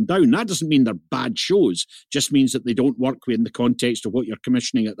turn them down. That doesn't mean they're bad shows, just means that they don't work within the context of what you're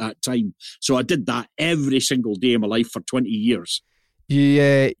commissioning at that time. So I did that every single day of my life for 20 years.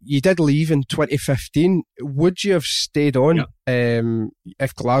 You did leave in 2015. Would you have stayed on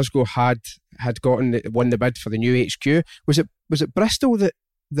if Glasgow had won the bid for the new HQ? Was it Bristol that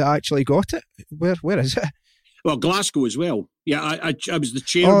actually got it? Where is it? Well, Glasgow as well. Yeah, I was the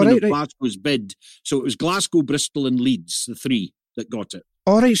chairman of Glasgow's bid. So it was Glasgow, Bristol and Leeds, the 3. that got it.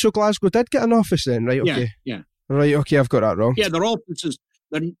 All right, so Glasgow did get an office then, right? Okay. Yeah. Right, okay, I've got that wrong. Yeah, their offices,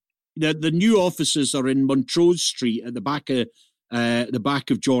 the new offices are in Montrose Street at the back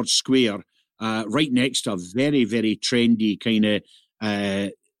of George Square, right next to a very, very trendy kind of,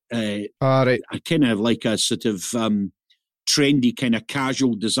 right. kind of like a sort of trendy kind of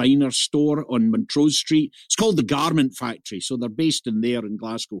casual designer store on Montrose Street. It's called the Garment Factory, so they're based in there in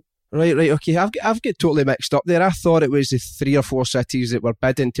Glasgow. Right, okay. I've got totally mixed up there. I thought it was the 3 or 4 cities that were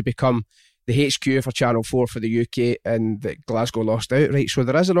bidding to become the HQ for Channel 4 for the UK, and that Glasgow lost out. Right, so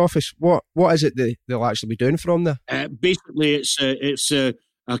there is an office. What is it that they'll actually be doing from there? Basically, it's a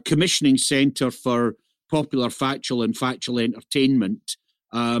commissioning centre for popular factual and factual entertainment,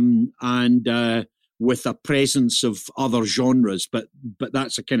 and with a presence of other genres, but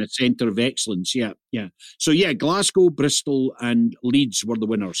that's a kind of centre of excellence. Yeah. So Glasgow, Bristol, and Leeds were the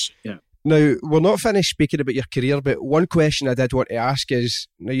winners. Yeah. Now, we're not finished speaking about your career, but one question I did want to ask is,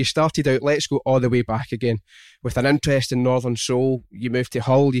 now you started out, let's go all the way back again, with an interest in Northern Soul. You moved to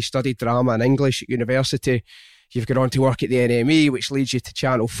Hull, you studied drama and English at university. You've gone on to work at the NME, which leads you to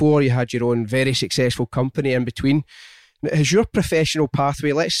Channel 4. You had your own very successful company in between. Now, has your professional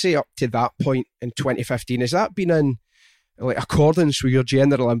pathway, let's say up to that point in 2015, has that been in accordance with your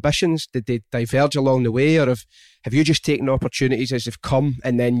general ambitions? Did they diverge along the way, or have you just taken opportunities as they've come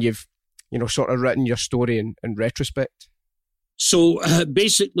and then you've sort of written your story in retrospect? So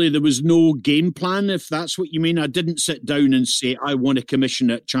basically there was no game plan, if that's what you mean. I didn't sit down and say, I want a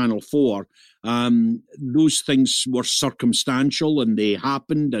commission at Channel 4. Those things were circumstantial and they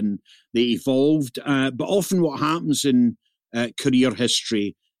happened and they evolved. But often what happens in career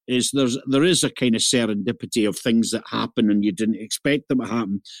history is there is a kind of serendipity of things that happen and you didn't expect them to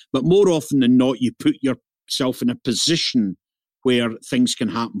happen. But more often than not, you put yourself in a position where things can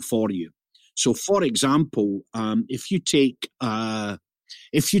happen for you. So, for example, if you take when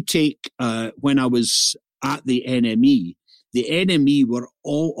I was at the NME were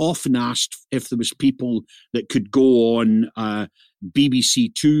often asked if there was people that could go on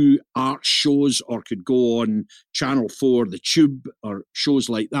BBC Two art shows or could go on Channel 4, The Tube, or shows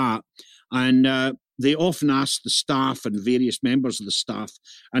like that, and they often asked the staff and various members of the staff,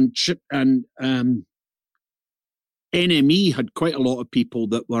 and NME had quite a lot of people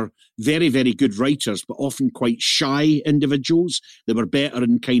that were very, very good writers, but often quite shy individuals. They were better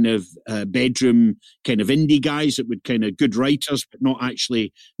in kind of bedroom kind of indie guys that would kind of good writers, but not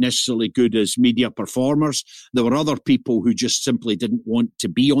actually necessarily good as media performers. There were other people who just simply didn't want to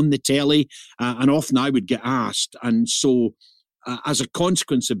be on the telly, and often I would get asked. And so as a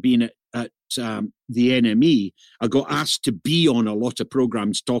consequence of being at the NME, I got asked to be on a lot of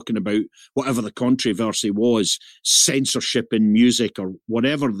programmes talking about whatever the controversy was, censorship in music or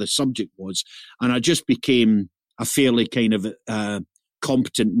whatever the subject was. And I just became a fairly kind of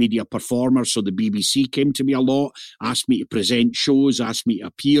competent media performer. So the BBC came to me a lot, asked me to present shows, asked me to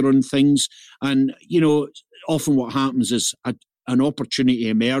appear on things. And, often what happens is an opportunity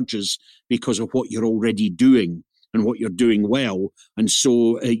emerges because of what you're already doing and what you're doing well, and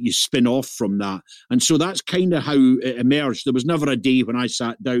so you spin off from that. And so that's kind of how it emerged. There was never a day when I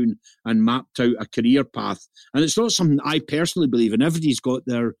sat down and mapped out a career path, and it's not something I personally believe in. Everybody's got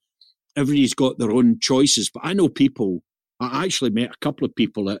their own choices, but I know people. I actually met a couple of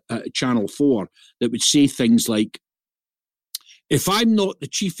people at Channel 4 that would say things like, if I'm not the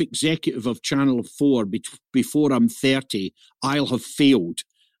chief executive of Channel 4 before I'm 30, I'll have failed.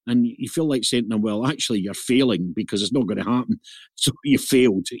 And you feel like saying to them, well, actually, you're failing because it's not going to happen. So you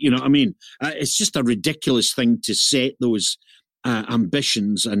failed. You know what I mean? It's just a ridiculous thing to set those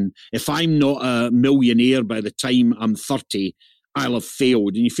ambitions. And if I'm not a millionaire by the time I'm 30, I'll have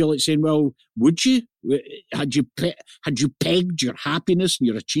failed. And you feel like saying, well, would you? Had you pegged your happiness and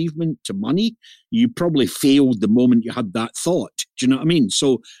your achievement to money, you probably failed the moment you had that thought. Do you know what I mean?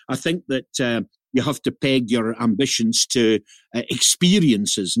 So I think that you have to peg your ambitions to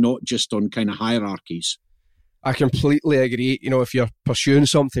experiences, not just on kind of hierarchies. I completely agree. If you're pursuing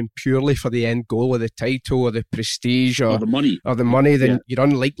something purely for the end goal of the title or the prestige or the money, then you're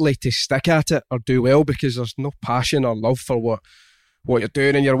unlikely to stick at it or do well because there's no passion or love for what you're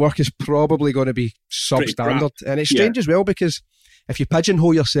doing, and your work is probably going to be substandard. And it's strange as well, because if you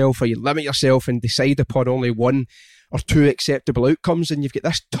pigeonhole yourself or you limit yourself and decide upon only one or two acceptable outcomes, and you've got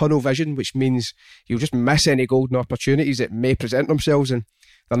this tunnel vision, which means you'll just miss any golden opportunities that may present themselves, and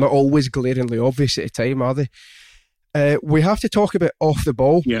they're not always glaringly obvious at the time, are they? We have to talk about Off the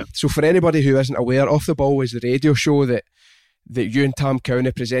Ball. Yeah. So for anybody who isn't aware, Off the Ball was the radio show that you and Tam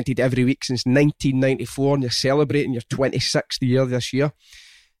Cowney presented every week since 1994, and you're celebrating your 26th year this year.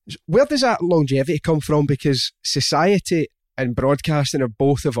 Where does that longevity come from? Because society and broadcasting have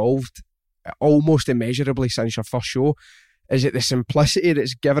both evolved almost immeasurably since your first show. Is it the simplicity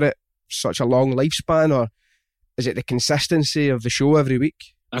that's given it such a long lifespan, or is it the consistency of the show every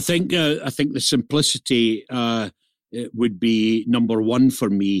week? I think the simplicity would be number one for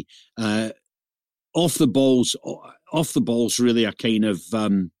me. Off the ball's really a kind of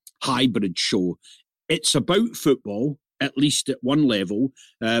hybrid show. It's about football, at least at one level,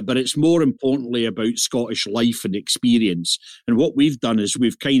 but it's more importantly about Scottish life and experience. And what we've done is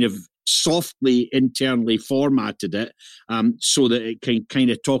we've kind of softly internally formatted it so that it can kind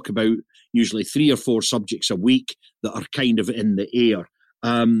of talk about usually 3 or 4 subjects a week that are kind of in the air.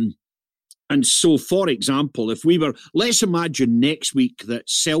 And so, for example, if we were, let's imagine next week that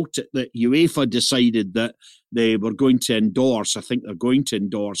Celtic, that UEFA decided that they were going to endorse, I think they're going to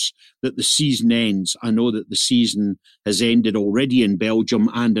endorse that the season ends. I know that the season has ended already in Belgium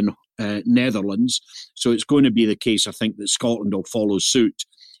and in Netherlands. So it's going to be the case, I think, that Scotland will follow suit.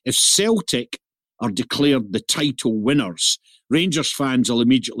 If Celtic are declared the title winners, Rangers fans will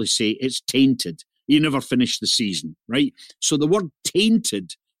immediately say it's tainted. You never finished the season, right? So the word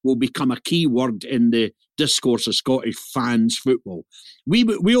tainted will become a key word in the discourse of Scottish fans' football.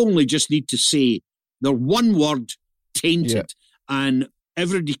 We only just need to say the one word, tainted, and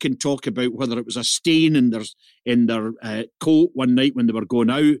everybody can talk about whether it was a stain in their coat one night when they were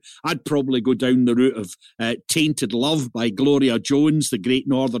going out. I'd probably go down the route of Tainted Love by Gloria Jones, the great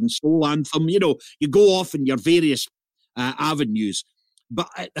Northern Soul anthem. You know, you go off in your various avenues. But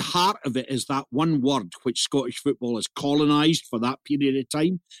at the heart of it is that one word which Scottish football has colonised for that period of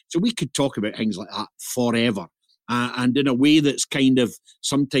time. So we could talk about things like that forever. And in a way that's kind of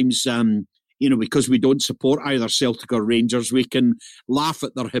sometimes, because we don't support either Celtic or Rangers, we can laugh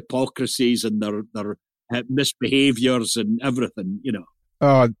at their hypocrisies and their misbehaviours and everything,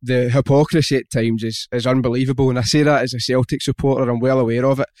 Oh, the hypocrisy at times is unbelievable. And I say that as a Celtic supporter, I'm well aware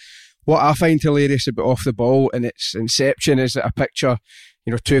of it. What I find hilarious about Off the Ball and its inception is that I picture,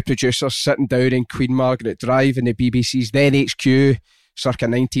 2 producers sitting down in Queen Margaret Drive in the BBC's then HQ, circa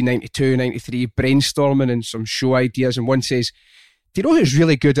 1992, 93, brainstorming and some show ideas. And one says, do you know who's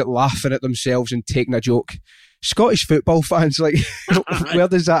really good at laughing at themselves and taking a joke? Scottish football fans. Like, where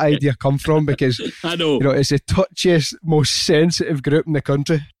does that idea come from? Because, I know. It's the touchiest, most sensitive group in the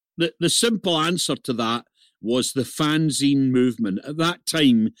country. The simple answer to that was the fanzine movement. At that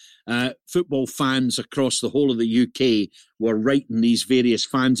time, football fans across the whole of the UK were writing these various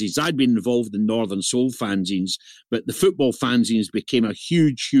fanzines. I'd been involved in Northern Soul fanzines, but the football fanzines became a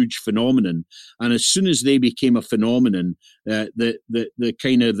huge, huge phenomenon. And as soon as they became a phenomenon, the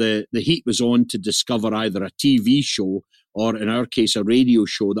heat was on to discover either a TV show or, in our case, a radio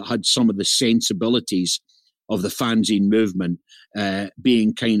show that had some of the sensibilities of the fanzine movement,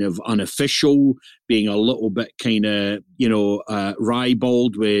 being kind of unofficial, being a little bit kind of,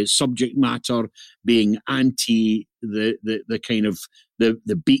 ribald with subject matter, being anti the kind of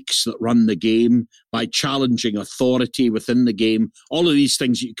the beaks that run the game, by challenging authority within the game. All of these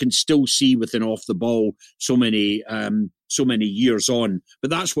things you can still see within Off the Ball so many years on.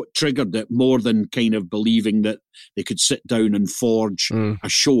 But that's what triggered it, more than kind of believing that they could sit down and forge a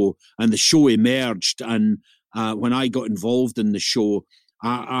show. And the show emerged, and when I got involved in the show,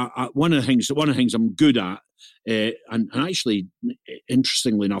 one of the things I'm good at, and actually,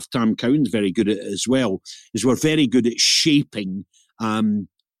 interestingly enough, Tam Cowan's very good at it as well, is we're very good at shaping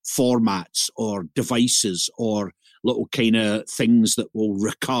formats or devices or little kind of things that will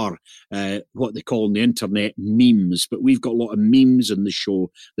recur, what they call on the internet memes. But we've got a lot of memes in the show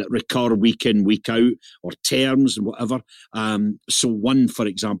that recur week in, week out, or terms and whatever. So one, for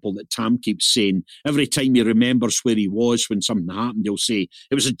example, that Tam keeps saying, every time he remembers where he was when something happened, he'll say,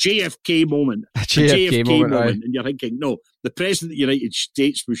 it was a JFK moment. A JFK moment. And you're thinking, no, the President of the United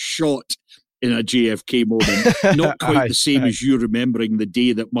States was shot in a JFK moment, not quite the same as you remembering the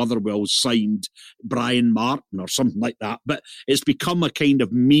day that Motherwell signed Brian Martin or something like that. But it's become a kind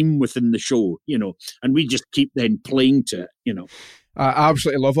of meme within the show, and we just keep then playing to it, I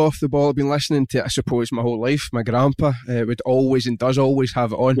absolutely love Off the Ball. I've been listening to it, I suppose, my whole life. My grandpa would always and does always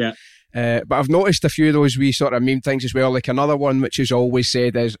have it on. Yeah. But I've noticed a few of those wee sort of meme things as well. Like another one which is always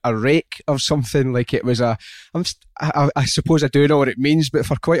said is a rake of something. Like it was I suppose I do know what it means, but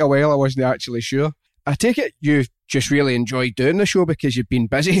for quite a while I wasn't actually sure. I take it you just really enjoyed doing the show because you've been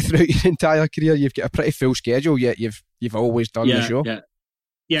busy throughout your entire career. You've got a pretty full schedule, yet you've always done the show.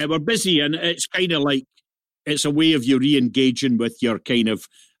 Yeah, we're busy, and it's kind of like it's a way of you re-engaging with your kind of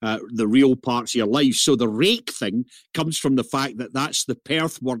the real parts of your life. So the rake thing comes from the fact that that's the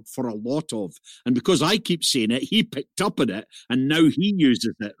Perth word for a lot of. And because I keep saying it, he picked up on it and now he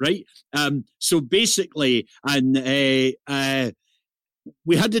uses it, right? So basically, and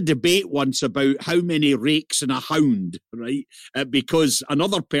we had a debate once about how many rakes in a hound, right? Because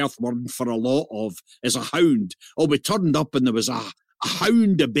another Perth word for a lot of is a hound. Oh, we turned up and there was a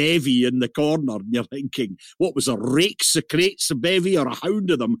hound of bevy in the corner, and you're thinking, what was a rake secretes a bevy or a hound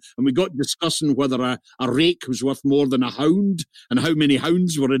of them? And we got discussing whether a rake was worth more than a hound and how many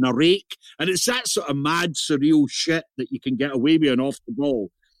hounds were in a rake. And it's that sort of mad, surreal shit that you can get away with and off the ball.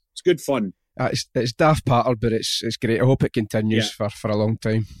 It's good fun. It's daft patter, but it's great. I hope it continues for a long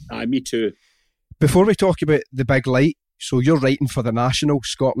time. Me too. Before we talk about the big light, so you're writing for The National,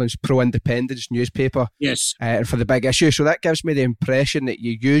 Scotland's pro-independence newspaper. Yes. And for the big issue. So that gives me the impression that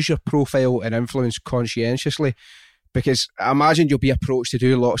you use your profile and influence conscientiously, because I imagine you'll be approached to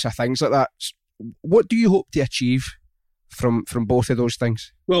do lots of things like that. What do you hope to achieve from both of those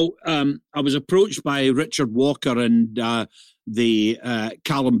things? Well, I was approached by Richard Walker and Callum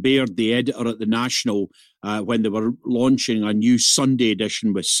Baird, the editor at The National, when they were launching a new Sunday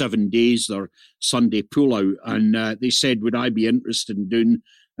edition with 7 days, their Sunday pullout. And they said, would I be interested in doing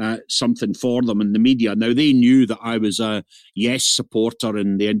something for them in the media? Now, they knew that I was a Yes supporter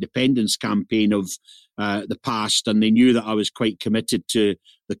in the independence campaign of the past, and they knew that I was quite committed to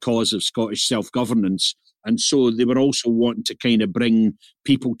the cause of Scottish self-governance. And so they were also wanting to kind of bring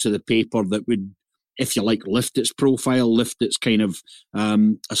people to the paper that would, if you like, lift its profile, lift its kind of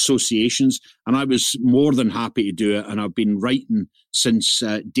associations. And I was more than happy to do it. And I've been writing since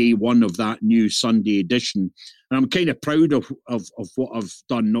day one of that new Sunday edition. And I'm kind of proud of what I've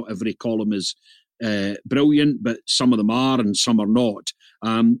done. Not every column is brilliant, but some of them are and some are not.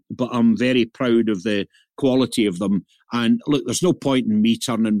 But I'm very proud of the quality of them. And look, there's no point in me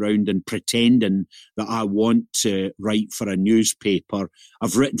turning around and pretending that I want to write for a newspaper.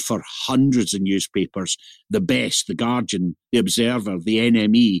 I've written for hundreds of newspapers, the best, The Guardian, The Observer, the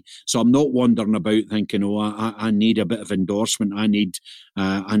NME. So I'm not wandering about thinking, I need a bit of endorsement. I need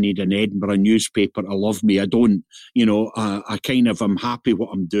an Edinburgh newspaper to love me. I don't, I kind of am happy what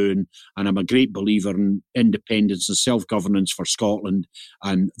I'm doing. And I'm a great believer in independence and self-governance for Scotland.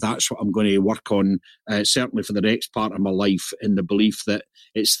 And that's what I'm going to work on, certainly for the next part of my life, in the belief that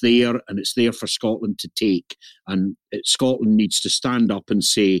it's there and it's there for Scotland to take. And Scotland needs to stand up and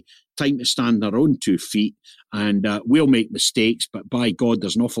say, time to stand on our own 2 feet, and we'll make mistakes, but by God,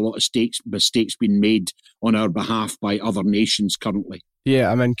 there's an awful lot of mistakes being made on our behalf by other nations currently.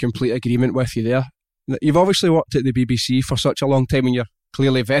 Yeah, I'm in complete agreement with you there. You've obviously worked at the BBC for such a long time, and you're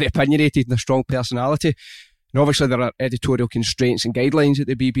clearly very opinionated and a strong personality. And obviously there are editorial constraints and guidelines at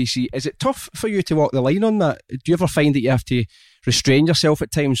the BBC. Is it tough for you to walk the line on that? Do you ever find that you have to restrain yourself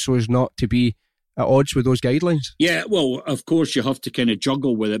at times so as not to be at odds with those guidelines? Yeah, well, of course you have to kind of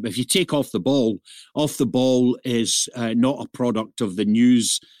juggle with it. But if you take Off the Ball is not a product of the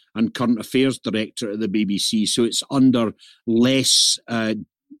news and current affairs director at the BBC, so it's under less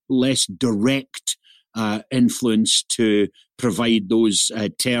direct influence to provide those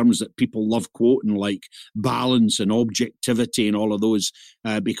terms that people love quoting, like balance and objectivity and all of those,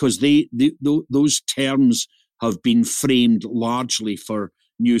 because those terms have been framed largely for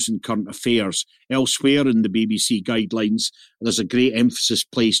news and current affairs. Elsewhere in the BBC guidelines, there's a great emphasis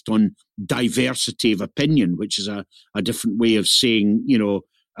placed on diversity of opinion, which is a different way of saying,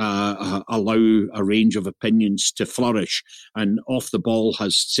 allow a range of opinions to flourish. And Off the Ball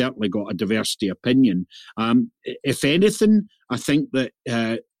has certainly got a diversity opinion. If anything, I think that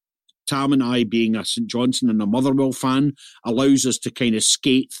Tam and I, being a St Johnstone and a Motherwell fan, allows us to kind of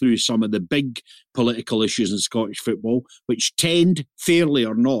skate through some of the big political issues in Scottish football, which tend, fairly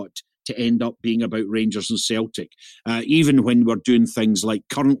or not, to end up being about Rangers and Celtic. Even when we're doing things like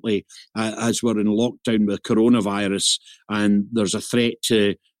currently, as we're in lockdown with coronavirus, and there's a threat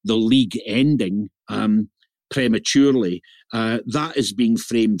to the league ending prematurely, that is being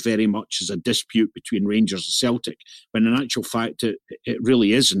framed very much as a dispute between Rangers and Celtic, when in actual fact it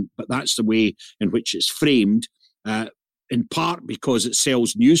really isn't. But that's the way in which it's framed, in part because it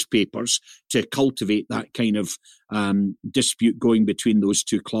sells newspapers to cultivate that kind of dispute going between those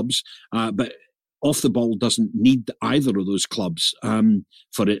two clubs. But Off the Ball doesn't need either of those clubs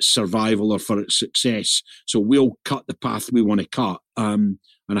for its survival or for its success. So we'll cut the path we want to cut. And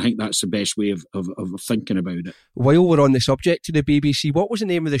I think that's the best way of thinking about it. While we're on the subject to the BBC, what was the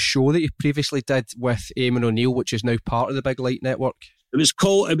name of the show that you previously did with Eamon O'Neill, which is now part of the Big Light Network? It was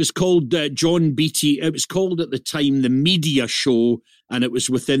called John Beattie. It was called at the time The Media Show, and it was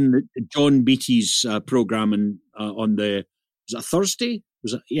within John Beattie's programme on was it a Thursday?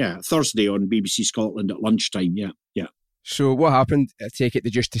 Was it? Yeah, Thursday on BBC Scotland at lunchtime. Yeah. So what happened? I take it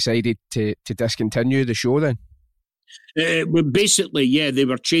they just decided to discontinue the show then? Well, basically, yeah, they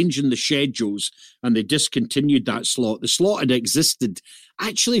were changing the schedules and they discontinued that slot. The slot had existed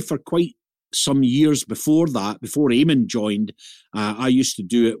actually for quite some years before that, before Eamon joined. I used to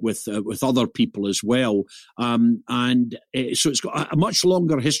do it with other people as well. So it's got a much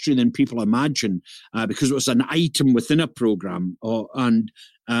longer history than people imagine, because it was an item within a programme.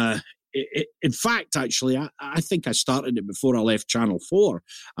 In fact, actually, I think I started it before I left Channel 4.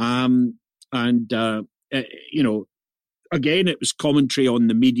 Again, it was commentary on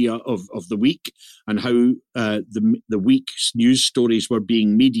the media of the week and how the week's news stories were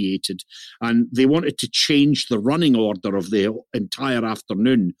being mediated. And they wanted to change the running order of the entire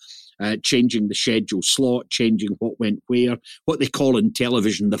afternoon, changing the schedule slot, changing what went where, what they call in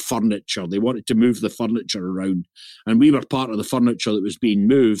television the furniture. They wanted to move the furniture around. And we were part of the furniture that was being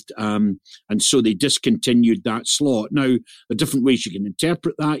moved. And so they discontinued that slot. Now, there are different ways you can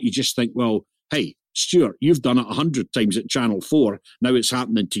interpret that. You just think, well, hey, Stuart, you've done it 100 times at Channel 4. Now it's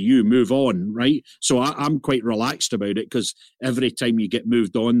happening to you. Move on, right? So I'm quite relaxed about it, because every time you get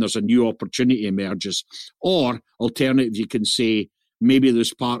moved on, there's a new opportunity emerges. Or, alternative, you can say, maybe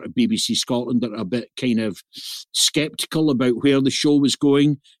there's part of BBC Scotland that are a bit kind of sceptical about where the show was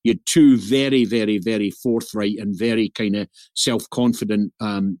going. You had two very, very, very forthright and very kind of self-confident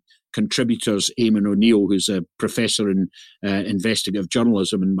contributors, Eamon O'Neill, who's a professor in investigative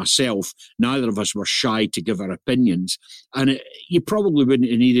journalism, and myself. Neither of us were shy to give our opinions. And you probably wouldn't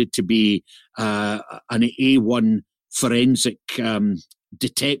have needed to be an A1 forensic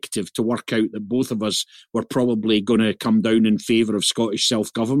detective to work out that both of us were probably going to come down in favour of Scottish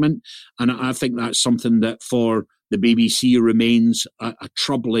self-government. And I think that's something that for the BBC remains a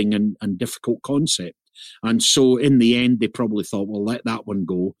troubling and difficult concept. And so in the end, they probably thought, well, let that one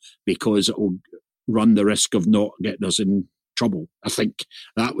go, because it will run the risk of not getting us in trouble. I think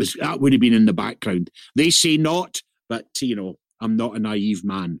that would have been in the background. They say not, but, I'm not a naive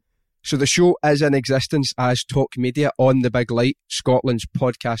man. So the show is in existence as Talk Media on the Big Light, Scotland's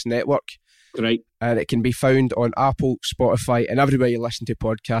podcast network. Right. And it can be found on Apple, Spotify, and everywhere you listen to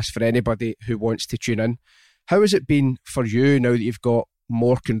podcasts for anybody who wants to tune in. How has it been for you now that you've got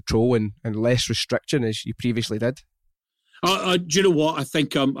more control and less restriction as you previously did? Do you know what? I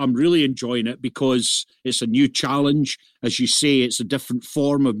think I'm really enjoying it, because it's a new challenge. As you say, it's a different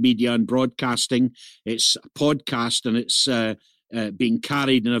form of media and broadcasting. It's a podcast, and it's being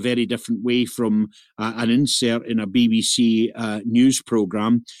carried in a very different way from an insert in a BBC news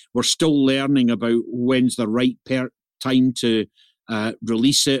programme. We're still learning about when's the right time to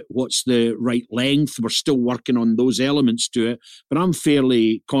release it, what's the right length. We're still working on those elements to it, but I'm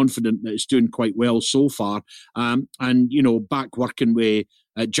fairly confident that it's doing quite well so far. Back working with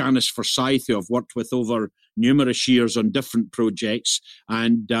Janice Forsyth, who I've worked with over numerous years on different projects,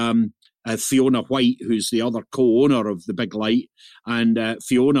 and Fiona White, who's the other co-owner of The Big Light. And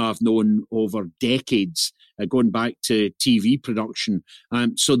Fiona I've known over decades, going back to TV production.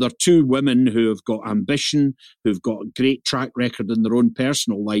 So they're two women who have got ambition, who've got a great track record in their own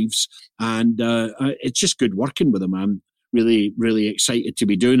personal lives. And it's just good working with them. I'm really, really excited to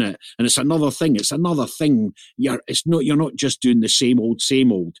be doing it. And it's another thing. You're not just doing the same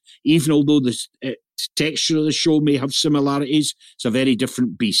old. Even although the texture of the show may have similarities, it's a very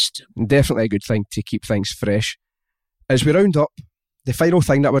different beast. Definitely a good thing to keep things fresh. As we round up, the final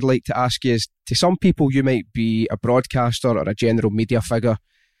thing that I would like to ask you is, to some people you might be a broadcaster or a general media figure.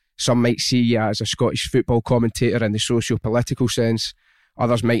 Some might see you as a Scottish football commentator in the socio-political sense.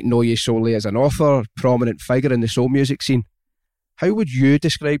 Others might know you solely as an author, prominent figure in the soul music scene. How would you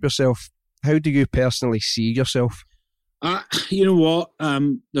describe yourself? How do you personally see yourself? You know what?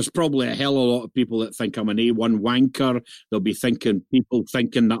 There's probably a hell of a lot of people that think I'm an A1 wanker. There'll be people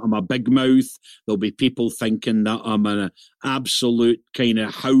thinking that I'm a big mouth. There'll be people thinking that I'm an absolute kind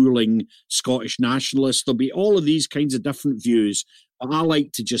of howling Scottish nationalist. There'll be all of these kinds of different views. But I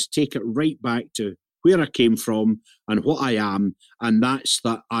like to just take it right back to where I came from and what I am. And that's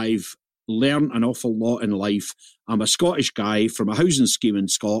that I've learned an awful lot in life. I'm a Scottish guy from a housing scheme in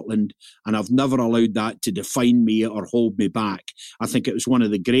Scotland, and I've never allowed that to define me or hold me back. I think it was one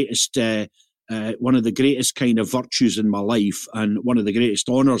of the greatest kind of virtues in my life, and one of the greatest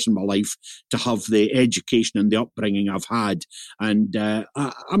honours in my life, to have the education and the upbringing I've had. And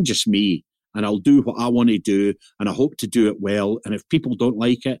I'm just me, and I'll do what I want to do, and I hope to do it well. And if people don't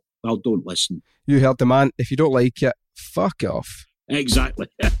like it, well, don't listen. You heard the man. If you don't like it, fuck off. Exactly.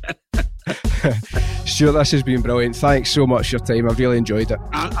 Stuart, this has been brilliant. Thanks so much for your time. I've really enjoyed it.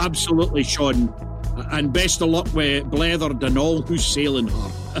 Absolutely, Sean. And best of luck with Bletherd and all who's sailing her.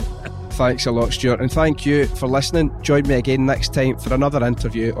 Thanks a lot, Stuart, and thank you for listening. Join me again next time for another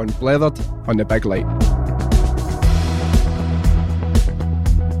interview on Bletherd on the Big Light.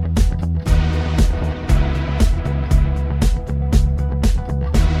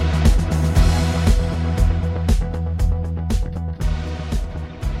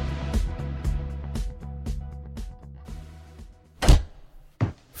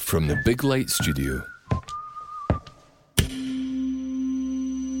 From the Big Light Studio,